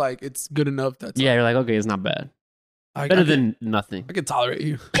happiest, but it's like it's good enough. That's you're like okay, it's not bad. Better than nothing. I can tolerate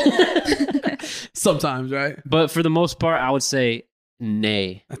you sometimes, right? But for the most part, I would say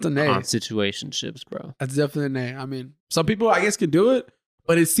nay. That's a nay on situationships, bro. That's definitely a nay. I mean, some people I guess can do it,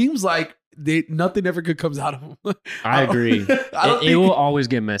 but it seems like nothing ever good comes out of them. I agree. It will always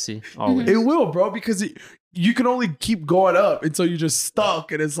get messy. Always. It will, bro, because you can only keep going up until you're just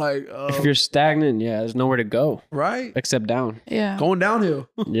stuck, and it's like if you're stagnant, there's nowhere to go, right? Except down. Yeah, going downhill.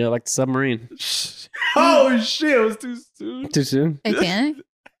 Yeah, like the submarine. Oh shit! It was too soon. Too soon. Titanic.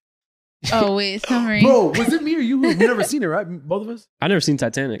 Oh wait, submarine. Bro, was it me or you? We never seen it, right? Both of us. I never seen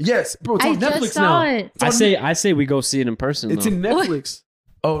Titanic. Yes, bro. It's on Netflix just saw now. it. I say we go see it in person. It's though. in Netflix.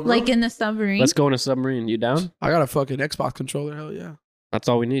 Oh, no? Like in the submarine. Let's go in a submarine. You down? I got a fucking Xbox controller. Hell yeah. That's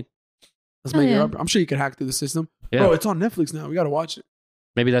all we need. Let's make it up. I'm sure you can hack through the system. Yeah. Bro, it's on Netflix now. We got to watch it.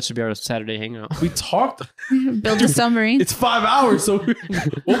 Maybe that should be our Saturday hangout. We talked. Build a submarine. It's 5 hours, so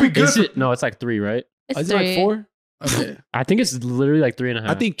we'll be good. No, it's like 3, right? Is it like 4? Okay. I think it's literally like 3.5.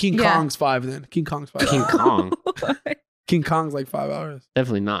 I think King Kong's 5 then. King Kong's 5. King Kong. King Kong's like 5 hours.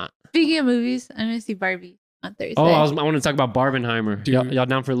 Definitely not. Speaking of movies, I'm going to see Barbie on Thursday. Oh, I want to talk about Barbenheimer. Y'all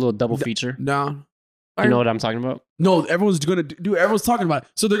down for a little double feature? No. You know what I'm talking about? No, everyone's gonna do. Everyone's talking about it.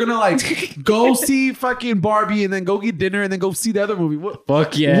 So they're gonna like go see fucking Barbie and then go get dinner and then go see the other movie. What?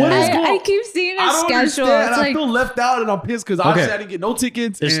 Fuck yeah! What is I keep seeing a schedule. Understand. I feel left out and I'm pissed because obviously I didn't get no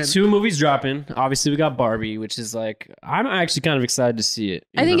tickets. There's 2 movies dropping. Obviously, we got Barbie, which is like I'm actually kind of excited to see it.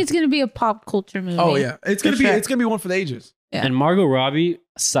 I think it's gonna be a pop culture movie. Oh yeah, it's gonna be one for the ages. Yeah. And Margot Robbie.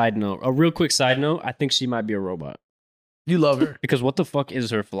 A real quick side note. I think she might be a robot. You love her because what the fuck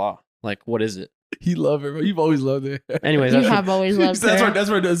is her flaw? Like, what is it? You love her, bro. You've always loved her. Anyways, you have always loved her. That's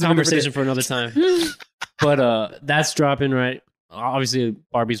where conversation for another time. But that's dropping, right? Obviously,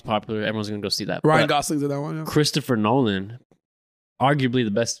 Barbie's popular. Everyone's gonna go see that. Ryan Gosling's in that one. Yeah. Christopher Nolan, arguably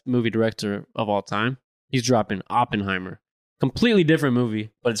the best movie director of all time, he's dropping Oppenheimer. Completely different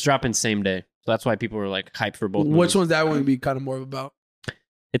movie, but it's dropping same day. So that's why people were like hyped for both movies. Which one's that one to be kind of more about?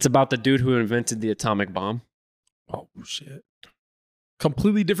 It's about the dude who invented the atomic bomb. Oh shit.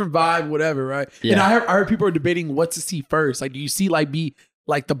 Completely different vibe, whatever, right? Yeah. And I heard people are debating what to see first. Like, do you see like the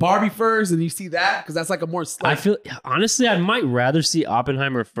Barbie first, and you see that because that's like a more. I feel honestly, I might rather see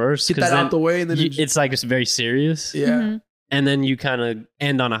Oppenheimer first. Get that out the way, and then it's like it's very serious. Yeah, mm-hmm. And then you kind of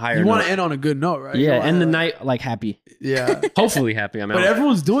end on a higher. You want to note. end on a good note, right? Yeah, end the night like happy. Yeah, hopefully happy. I mean, but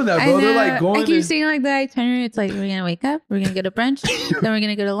everyone's doing that, bro. They're like going. I keep seeing like the itinerary. It's like we're gonna wake up, we're gonna go to brunch, then we're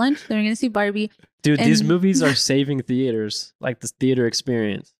gonna go to lunch, then we're gonna see Barbie. Dude, these movies are saving theaters, like the theater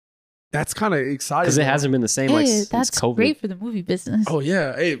experience. That's kind of exciting because it hasn't been the same since that's COVID. Great for the movie business. Oh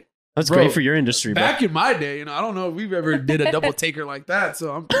yeah, hey, that's great for your industry. Back in my day, I don't know if we've ever did a double taker like that.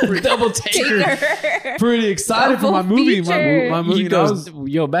 So I'm double taker. Pretty excited for my movie. My movie.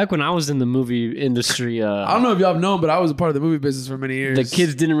 Yo, back when I was in the movie industry, I don't know if y'all have known, but I was a part of the movie business for many years. The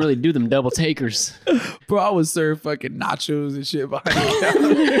kids didn't really do them double takers. Bro, I would serve fucking nachos and shit behind the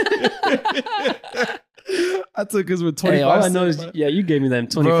counter. I took his with 25 cents. All I know is, you gave me them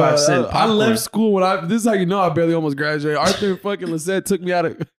 25 cent popcorn. I left school when this is how you know I barely almost graduated. Arthur fucking Lissette took me out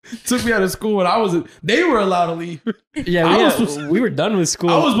of school when they were allowed to leave. Yeah, we were done with school.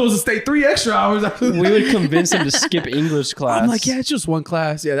 I was supposed to stay 3 extra hours after we would convince him to skip English class. I'm like, yeah, it's just one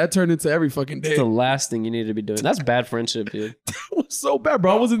class. Yeah, that turned into every fucking day. It's the last thing you need to be doing. That's bad friendship, dude. That was so bad,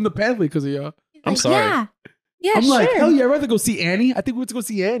 bro. I was in the pamphlet because of y'all. I'm sorry. Yeah, I'm like, hell yeah, I'd rather go see Annie. I think we went to go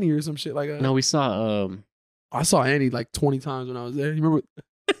see Annie or some shit like that. No, we saw I saw Annie like 20 times when I was there. You remember?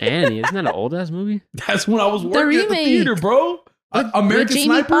 Annie, isn't that an old ass movie? That's when I was working at the theater, bro. American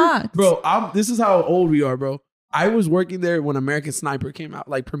Sniper, Fox. Bro. This is how old we are, bro. I was working there when American Sniper came out,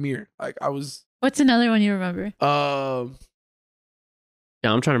 like premiere. Like I was. What's another one you remember? Yeah,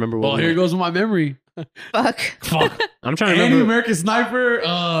 I'm trying to remember. Well, here goes my memory. Fuck. I'm trying to remember. Annie, American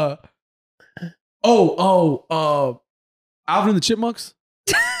Sniper. Alvin and the Chipmunks.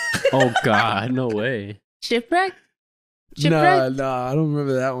 Oh God, no way. Shipwreck? Nah, I don't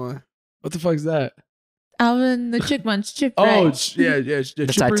remember that one. What the fuck is that? Alvin the Chipmunks. Shipwreck. Oh, yeah.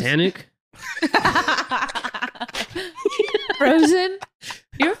 The Titanic? Frozen?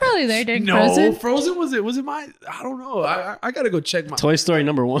 You were probably there during Frozen. No, Frozen was it? Was it my? I don't know. I gotta go check my Toy Story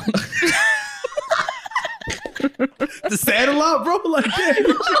number 1. The Sand-A-Lot, bro. Like, yeah,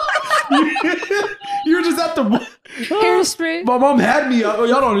 you were just at the Hairspray. My mom had me. Y'all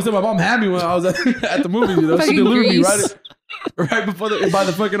don't understand. My mom had me when I was at the movie. You know, she Fucking delivered me Grease. right before by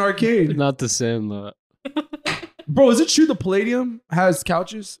the fucking arcade. Not the Sandlot. Bro, is it true the Palladium has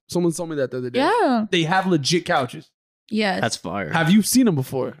couches? Someone told me that the other day. Yeah. They have legit couches. Yes. That's fire. Have you seen them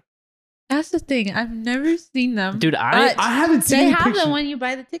before? That's the thing. I've never seen them. Dude, But I haven't seen they any have pictures. them when you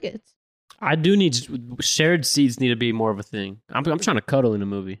buy the tickets. I do need shared seats need to be more of a thing. I'm trying to cuddle in a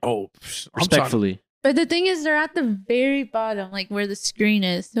movie. Oh, Respectfully. But the thing is, they're at the very bottom, like where the screen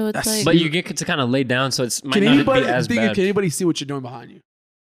is. So it's That's- like. But you get to kind of lay down, so it's might Can not anybody be as bad. Can anybody see what you're doing behind you?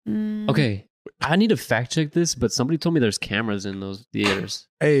 Okay, I need to fact check this, but somebody told me there's cameras in those theaters.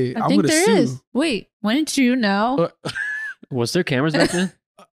 Hey, I I'm think gonna there sue. is. Wait, wouldn't you know? Was there cameras back then?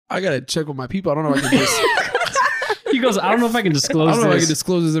 I gotta check with my people. I don't know if I can just. He goes, I don't know if I can I disclose don't know if I can this.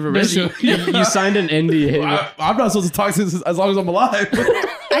 disclose this information. You signed an NDA. I'm not supposed to talk to this as long as I'm alive.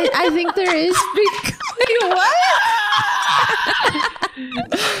 I think there is. Wait, what?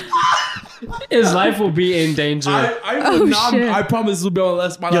 His life will be in danger. I would Oh, not. shit. I promise this will be my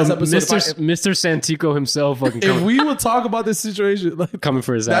last episode. Mr. Santico himself fucking If we will talk about this situation, like coming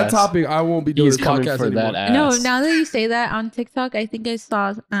for his that ass. topic, I won't be doing He's this coming podcast for anymore. that ass. No, now that you say that on TikTok, I think I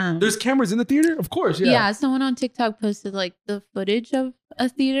saw. There's cameras in the theater, of course. Yeah. Yeah, someone on TikTok posted like the footage of a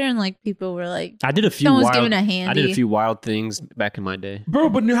theater, and like people were like, I did a few someone's wild. giving a handy. I did a few wild things back in my day Bro,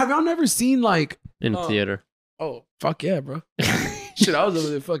 but have y'all never seen like? in a theater. Oh fuck yeah, bro! Shit, I was over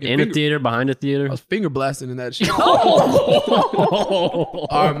there fucking In a theater, behind a I theater. was finger blasting in that shit. All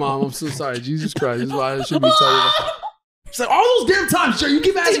right, mom, I'm so sorry. Jesus Christ, this is why I shouldn't be telling you. It's like all those damn times, sure, you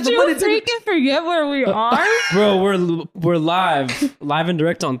keep asking Did for money. you freaking forget where we are? Bro, we're live and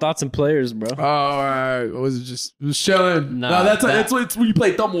direct on Thoughts and Players, bro. All right, what was it just it was chilling? Nah, No, that's that- it's when you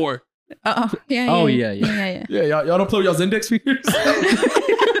play Thumb War. Oh yeah. Oh, yeah. yeah. Yeah, y'all don't play with y'all's index fingers.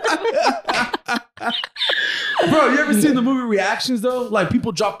 Bro, you ever seen the movie reactions though? Like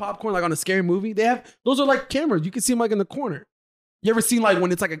people drop popcorn like on a scary movie. They have those are like cameras. You can see them like in the corner. You ever seen like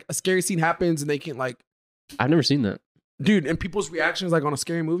when it's like a scary scene happens and they can like, I've never seen that. dude, and people's reactions like on a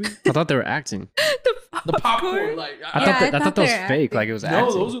scary movie? I thought they were acting. The popcorn, like I Yeah, thought that was they were fake. acting. Like it was no,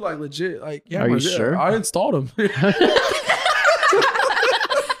 acting. those are like legit. Like, yeah, Are you yeah, sure? I installed them.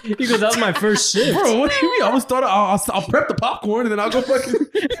 He goes, that was my first shift. Bro, what do you mean? I was thought I'll prep the popcorn and then I'll go fucking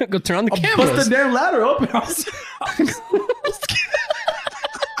Go turn on the I'll cameras. bust the damn ladder up. And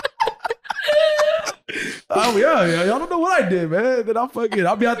oh yeah, y'all don't know what I did, man. Then I'll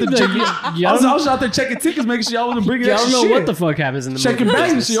be out there checking. I was out there checking tickets, making sure y'all wasn't bringing Y'all extra don't know shit. what the fuck happens in the Checking movie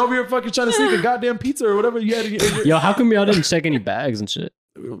bags and business. shit. Over here fucking trying to sneak a goddamn pizza or whatever you had. In your, Yo, how come y'all didn't check any bags and shit?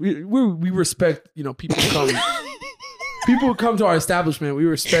 we respect, people come. People who come to our establishment, we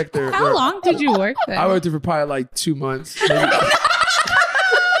respect their. How long did you work there? I worked there for probably like 2 months.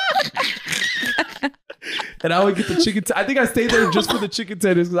 And I would get the chicken. I think I stayed there just for the chicken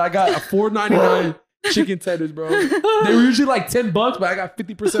tenders because I got a $4.99 chicken tenders, bro. They were usually like $10, but I got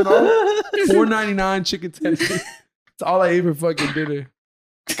 50% off. $4.99 chicken tenders. That's all I ate for fucking dinner.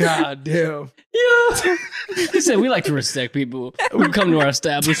 God damn. Yeah. He said we like to respect people who come to our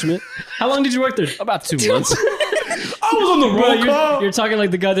establishment. How long did you work there? About 2 months. I was on the Bro, roll call. you're talking like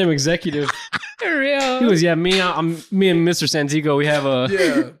the goddamn executive. For real. He goes, yeah, me and Mr. Santico, we have a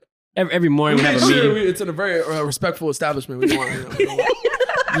Yeah. every morning we have a meeting. It's in a very respectful establishment. We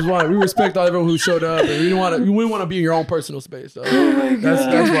we respect everyone who showed up, and we didn't want to be in your own personal space. So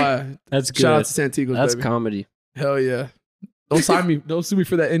that's why. That's good. Shout out to Santigos, That's baby. comedy. Hell yeah. Don't sign me. Don't sue me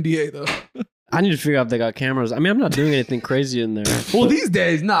for that NDA though. I need to figure out if they got cameras. I mean, I'm not doing anything crazy in there. Well, these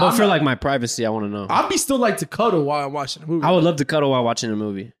days, nah. But I'm for not- like my privacy, I want to know. I'd be still like to cuddle while I'm watching a movie. I would love to cuddle while watching a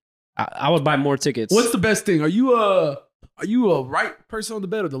movie. I would buy more tickets. What's the best thing? Are you a right person on the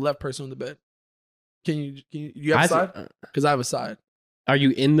bed or the left person on the bed? Can you have a side? Because I have a side. Are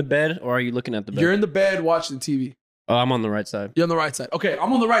you in the bed or are you looking at the bed? You're in the bed watching TV. Oh, I'm on the right side. You're on the right side. Okay,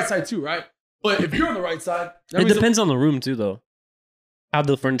 I'm on the right side too, right? But if you're on the right side, It depends on the room too, though. How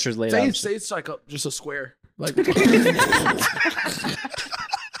the furniture's laid out. Say it's like just a square. Like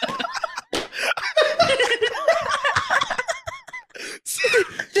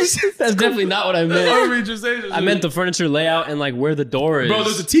That's definitely not what I meant. I mean, just say I meant the furniture layout and like where the door is. bro.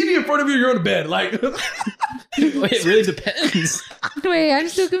 There's a TV in front of you. You're on the bed. Like It really depends. Wait, I'm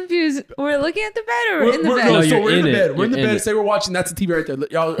still confused. We're looking at the bed or we're in the bed? No, No, so you're we're in in the it. bed. We're in the You're in bed. it. Say we're watching. That's the TV right there. Y'all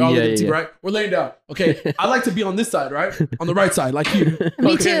Yeah, look at the yeah, TV, yeah. right? We're laying down. Okay, I like to be on this side, right? On the right side, like you.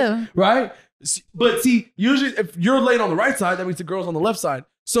 Me Okay? too. Right? But see, usually if you're laying on the right side, that means the girl's on the left side.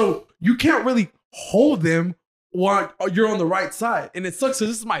 So you can't really hold them you're on the right side, and it sucks because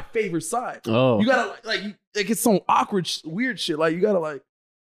this is my favorite side. Oh, You gotta like it's some awkward, weird shit. Like you gotta like,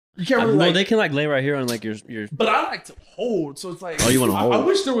 you can't really. no, like, they can like lay right here on like your. But I like to hold, so it's like. Oh, you want to hold? I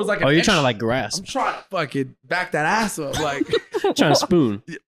wish there was like. Oh, you're extra, trying to like grasp. I'm trying to fucking back that ass up. Like trying to spoon.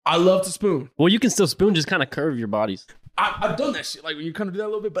 I love to spoon. Well, you can still spoon, just kind of curve your bodies. I've done that shit. Like when you kind of do that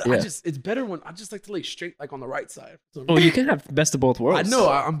a little bit, but Yeah. it's better when I just like to lay straight, like on the right side. So, Oh, you can have best of both worlds. I know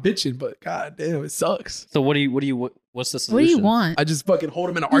I'm bitching, but god damn, it sucks. So what's the solution? What do you want? I just fucking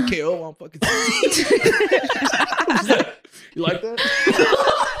hold him in an RKO while I'm fucking. You like that?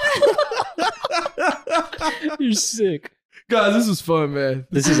 You're sick. Guys, this was fun, man.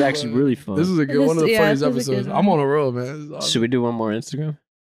 This is actually really fun. This was a good one of the funniest this was a episodes. good I'm one. on a roll, man. This is awesome. Should we do one more Instagram?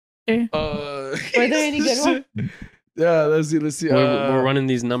 Sure. Were Were there any good ones? Yeah, let's see. We're running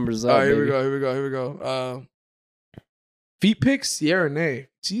these numbers up. All right, here we baby. go. Here we go. Feet pics, yeah or nay?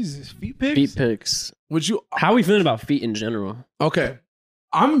 Jesus, feet pics. Feet pics. Would you? How are we feeling about feet in general? Okay,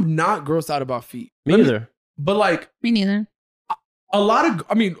 I'm not grossed out about feet. Me neither. But like Me neither.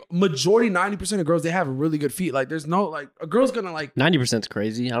 majority 90% of girls, they have really good feet. Like, there's no like a girl's gonna like. 90% is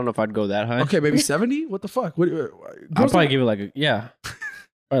crazy. I don't know if I'd go that high. Okay, maybe 70. What the fuck? I'll probably give it like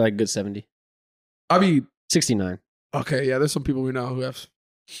probably like a good 70. I mean, 69. okay, yeah. There's some people we know who have.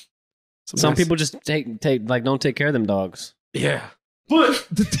 Some nice- people just don't take care of them dogs. Yeah, but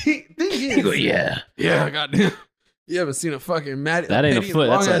the thing is, yeah. yeah, goddamn. You haven't seen a fucking Maddie. That ain't a Petty foot.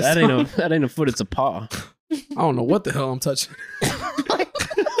 long ass That tongue. ain't a foot. It's a paw. I don't know what the hell I'm touching.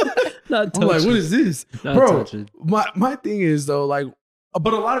 Not I'm like, what is this, Not bro? touching. My thing is though, like,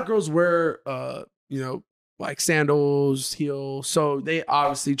 but a lot of girls wear, like sandals, heels, so they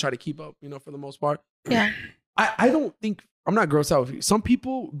obviously try to keep up, for the most part. Yeah. I don't think I'm not grossed out with feet. Some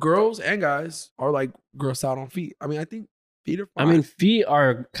people, girls and guys, are like grossed out on feet. I mean, I think feet are I fine. mean, feet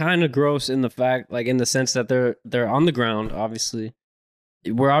are kind of gross in the sense that they're on the ground. Obviously,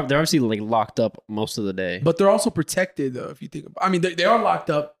 they're obviously like locked up most of the day. but they're also protected though. If you think about, I mean, they are locked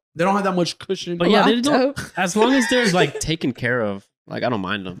up. They don't have that much cushion. But yeah, they Locked don't. up. As long as they're like taken care of, like I don't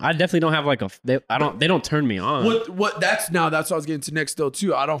mind them. I definitely don't have like they don't turn me on. That's what I was getting to next though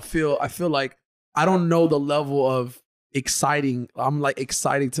too. I feel like I don't know the level of exciting. I'm like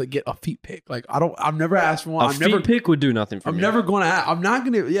excited to get a feet pic. Like I've never asked for one. A feet pic would do nothing for I'm me. never going to. I'm not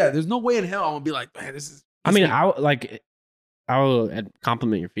going to. Yeah, there's no way in hell I'm gonna be like, man, this is. I mean, I will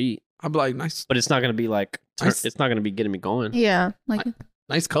compliment your feet, I'm like, nice, but it's not gonna be like Nice. it's not gonna be getting me going. Yeah. Like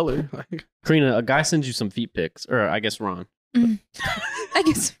nice color. Like, Karina, a guy sends you some feet pics, or I guess Ron. I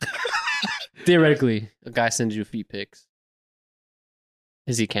guess. Theoretically, a guy sends you feet pics.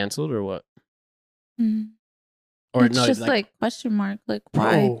 Is he canceled or what? Or It's no, just like question mark. Like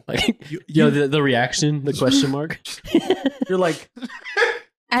why? bro, like you- the reaction, the question mark. you're like,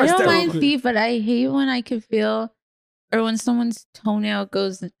 I Press don't that real mind quick. feet, but I hate when I can feel or when someone's toenail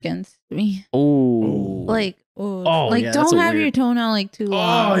goes against me. Oh, Like, Oh, like yeah, that's don't a have your weird- toenail like too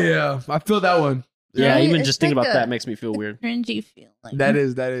long. oh yeah, I feel that one. yeah. Right? Even It's just thinking like about a- that makes me feel weird. Cringy feeling. That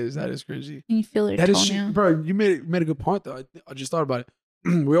is cringy. Can you feel their That is toenail? shit, bro. You made a good point though. I just thought about it.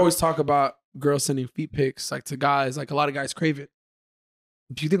 We always talk about girls sending feet pics like to guys. Like a lot of guys crave it.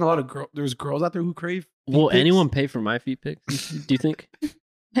 Do you think a lot of there's girls out there who crave? feet Will pics? anyone pay for my feet pics? Do you think?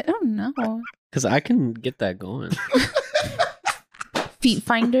 I don't know. Because I can get that going. Feet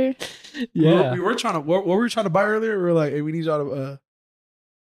finder. We were trying to. What were we trying to buy earlier? We were like, hey, we need y'all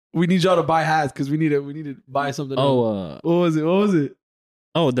to buy hats because we need to buy something. Oh, what was it?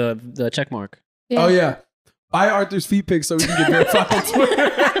 oh, the check mark. Yeah. Oh yeah, buy Arthur's feet pics so we can get verified on Twitter,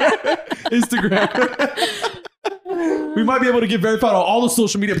 Instagram. We might be able to get verified on all the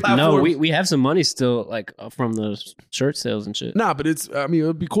social media platforms. No, we have some money still, like from the shirt sales and shit. Nah, but it's. I mean,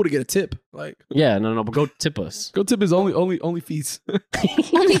 it'd be cool to get a tip. Like, Yeah, no, but go tip us. go tip his only feet.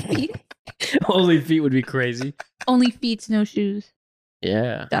 Only feet. Only feet would be crazy. Only feet, no shoes.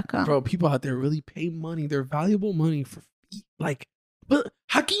 Yeah. .com. Bro, people out there really pay money. They're valuable money for feet. Like, but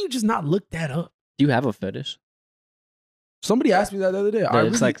how can you just not look that up? Do you have a fetish? Somebody asked me that the other day. That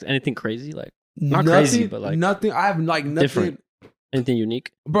it's like anything crazy, like not crazy, but like nothing. I have like nothing. different. Anything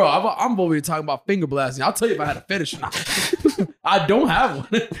unique? Bro, I'm over here talking about finger blasting. I'll tell you if I had a fetish or not. I don't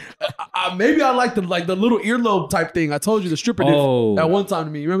have one. Maybe I like the little earlobe type thing. I told you the stripper Oh. did that one time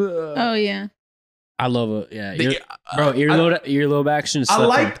to me. Remember? Oh yeah. I love it. Yeah, the- bro. Earlobe action. I Stuff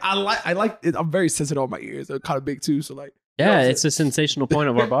like it. I'm very sensitive on my ears. They're kind of big too. So like, Yeah, you know, it's a sensational point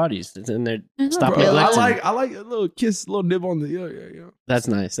of our bodies. It's in there. I love Stop it. bro, neglecting. I like a little kiss, a little nib on the yeah. That's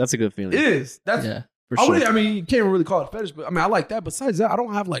nice. That's a good feeling. It is. That's Yeah, for sure. I mean, you can't really call it fetish, but I mean, I like that. Besides that, I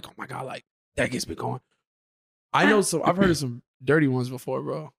don't have like, oh my god, like that gets me going. I know some. I've heard of some dirty ones before,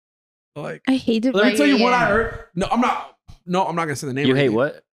 bro. Like, I hate to let me bite tell you your what I ear. heard. No, I'm not gonna say the name. You or hate anything.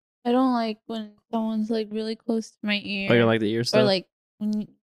 what? I don't like when someone's like really close to my ear. Oh, you don't like the ear or stuff? like when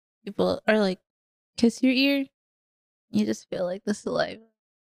people are like kiss your ear, you just feel like the saliva.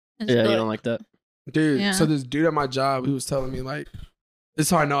 I just Yeah, feel you don't like that. Dude, Yeah. so this dude at my job, he was telling me like, this is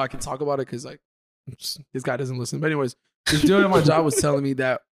how I know I can talk about it because like this guy doesn't listen. But anyways, this dude at my job was telling me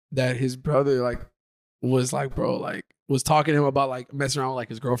that his brother like was like, bro, like was talking to him about like messing around with like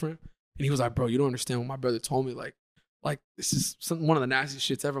his girlfriend, and he was like, bro, you don't understand what my brother told me. Like this is one of the nastiest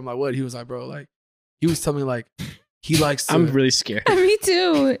shits ever. I'm like, what? He was like, bro, like he was telling me like he likes to. I'm really scared. Me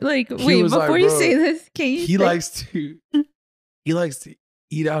too. Like, wait, was before like, you bro, say this, can you? he likes to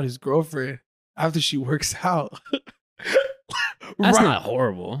eat out his girlfriend after she works out. That's Right. not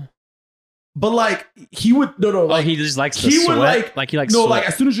horrible. But like he would no Like like he just likes the he sweat. would Like he likes no sweat. like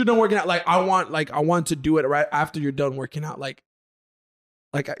as soon as you're done working out, like I want to do it right after you're done working out, like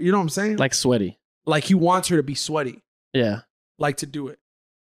you know what I'm saying? like sweaty. Like he wants her to be sweaty, Yeah. like to do it.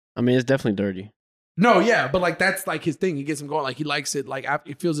 I mean, it's definitely dirty. No, yeah, but like that's like his thing. He gets him going. Like he likes it. Like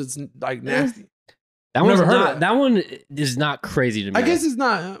he feels it's like nasty. That I've one's never heard not. of That one is not crazy to me. I guess it's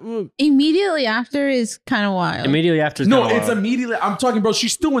not. Immediately after is kind of wild. Immediately after. No, kinda it's wild. immediately. I'm talking, bro.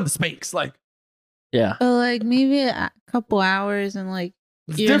 She's still in the Spanx. Like Yeah. But like maybe a couple hours and like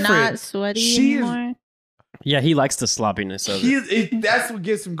it's you're different. not sweaty She is- anymore. Yeah, he likes the sloppiness of it. That's what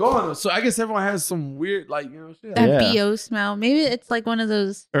gets him going. So I guess everyone has some weird, like you know, shit. That Yeah. BO smell. Maybe it's like one of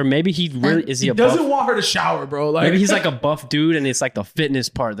those. Or maybe he really is. He He a doesn't buff? want her to shower, bro. Like Maybe he's like a buff dude, and it's like the fitness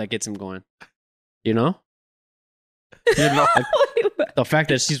part that gets him going. You know? You know, like, the fact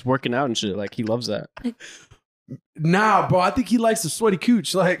that she's working out and shit, like he loves that. nah, bro. I think he likes the sweaty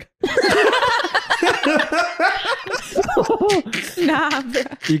cooch. Like Nah, bro.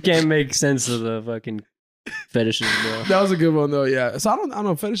 You can't make sense of the fucking fetishes, bro. that was a good one though. Yeah. So I don't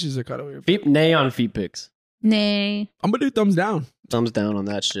know. Fetishes are kind of weird. Feet, nay on feet pics. Nay. I'm gonna do thumbs down. Thumbs down on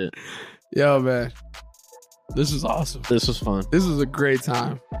that shit. Yo, man. This is awesome. This was fun. This was a great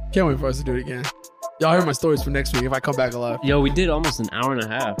time. Can't wait for us to do it again. Y'all hear my stories for next week if I come back alive. Yo, we did almost an hour and a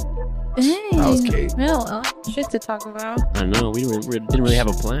half. Dang. That was Kate. Well, shit to talk about. I know. We didn't really have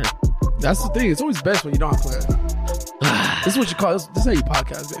a plan. That's the thing. It's always best when you don't have a plan. This is what you call this. This is how you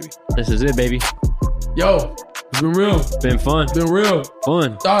podcast, baby. This is it, baby. Yo, it's been real. Been fun. Been real.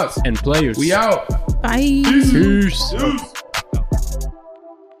 Fun. Thoughts. And players. We out. Bye. Peace. Peace.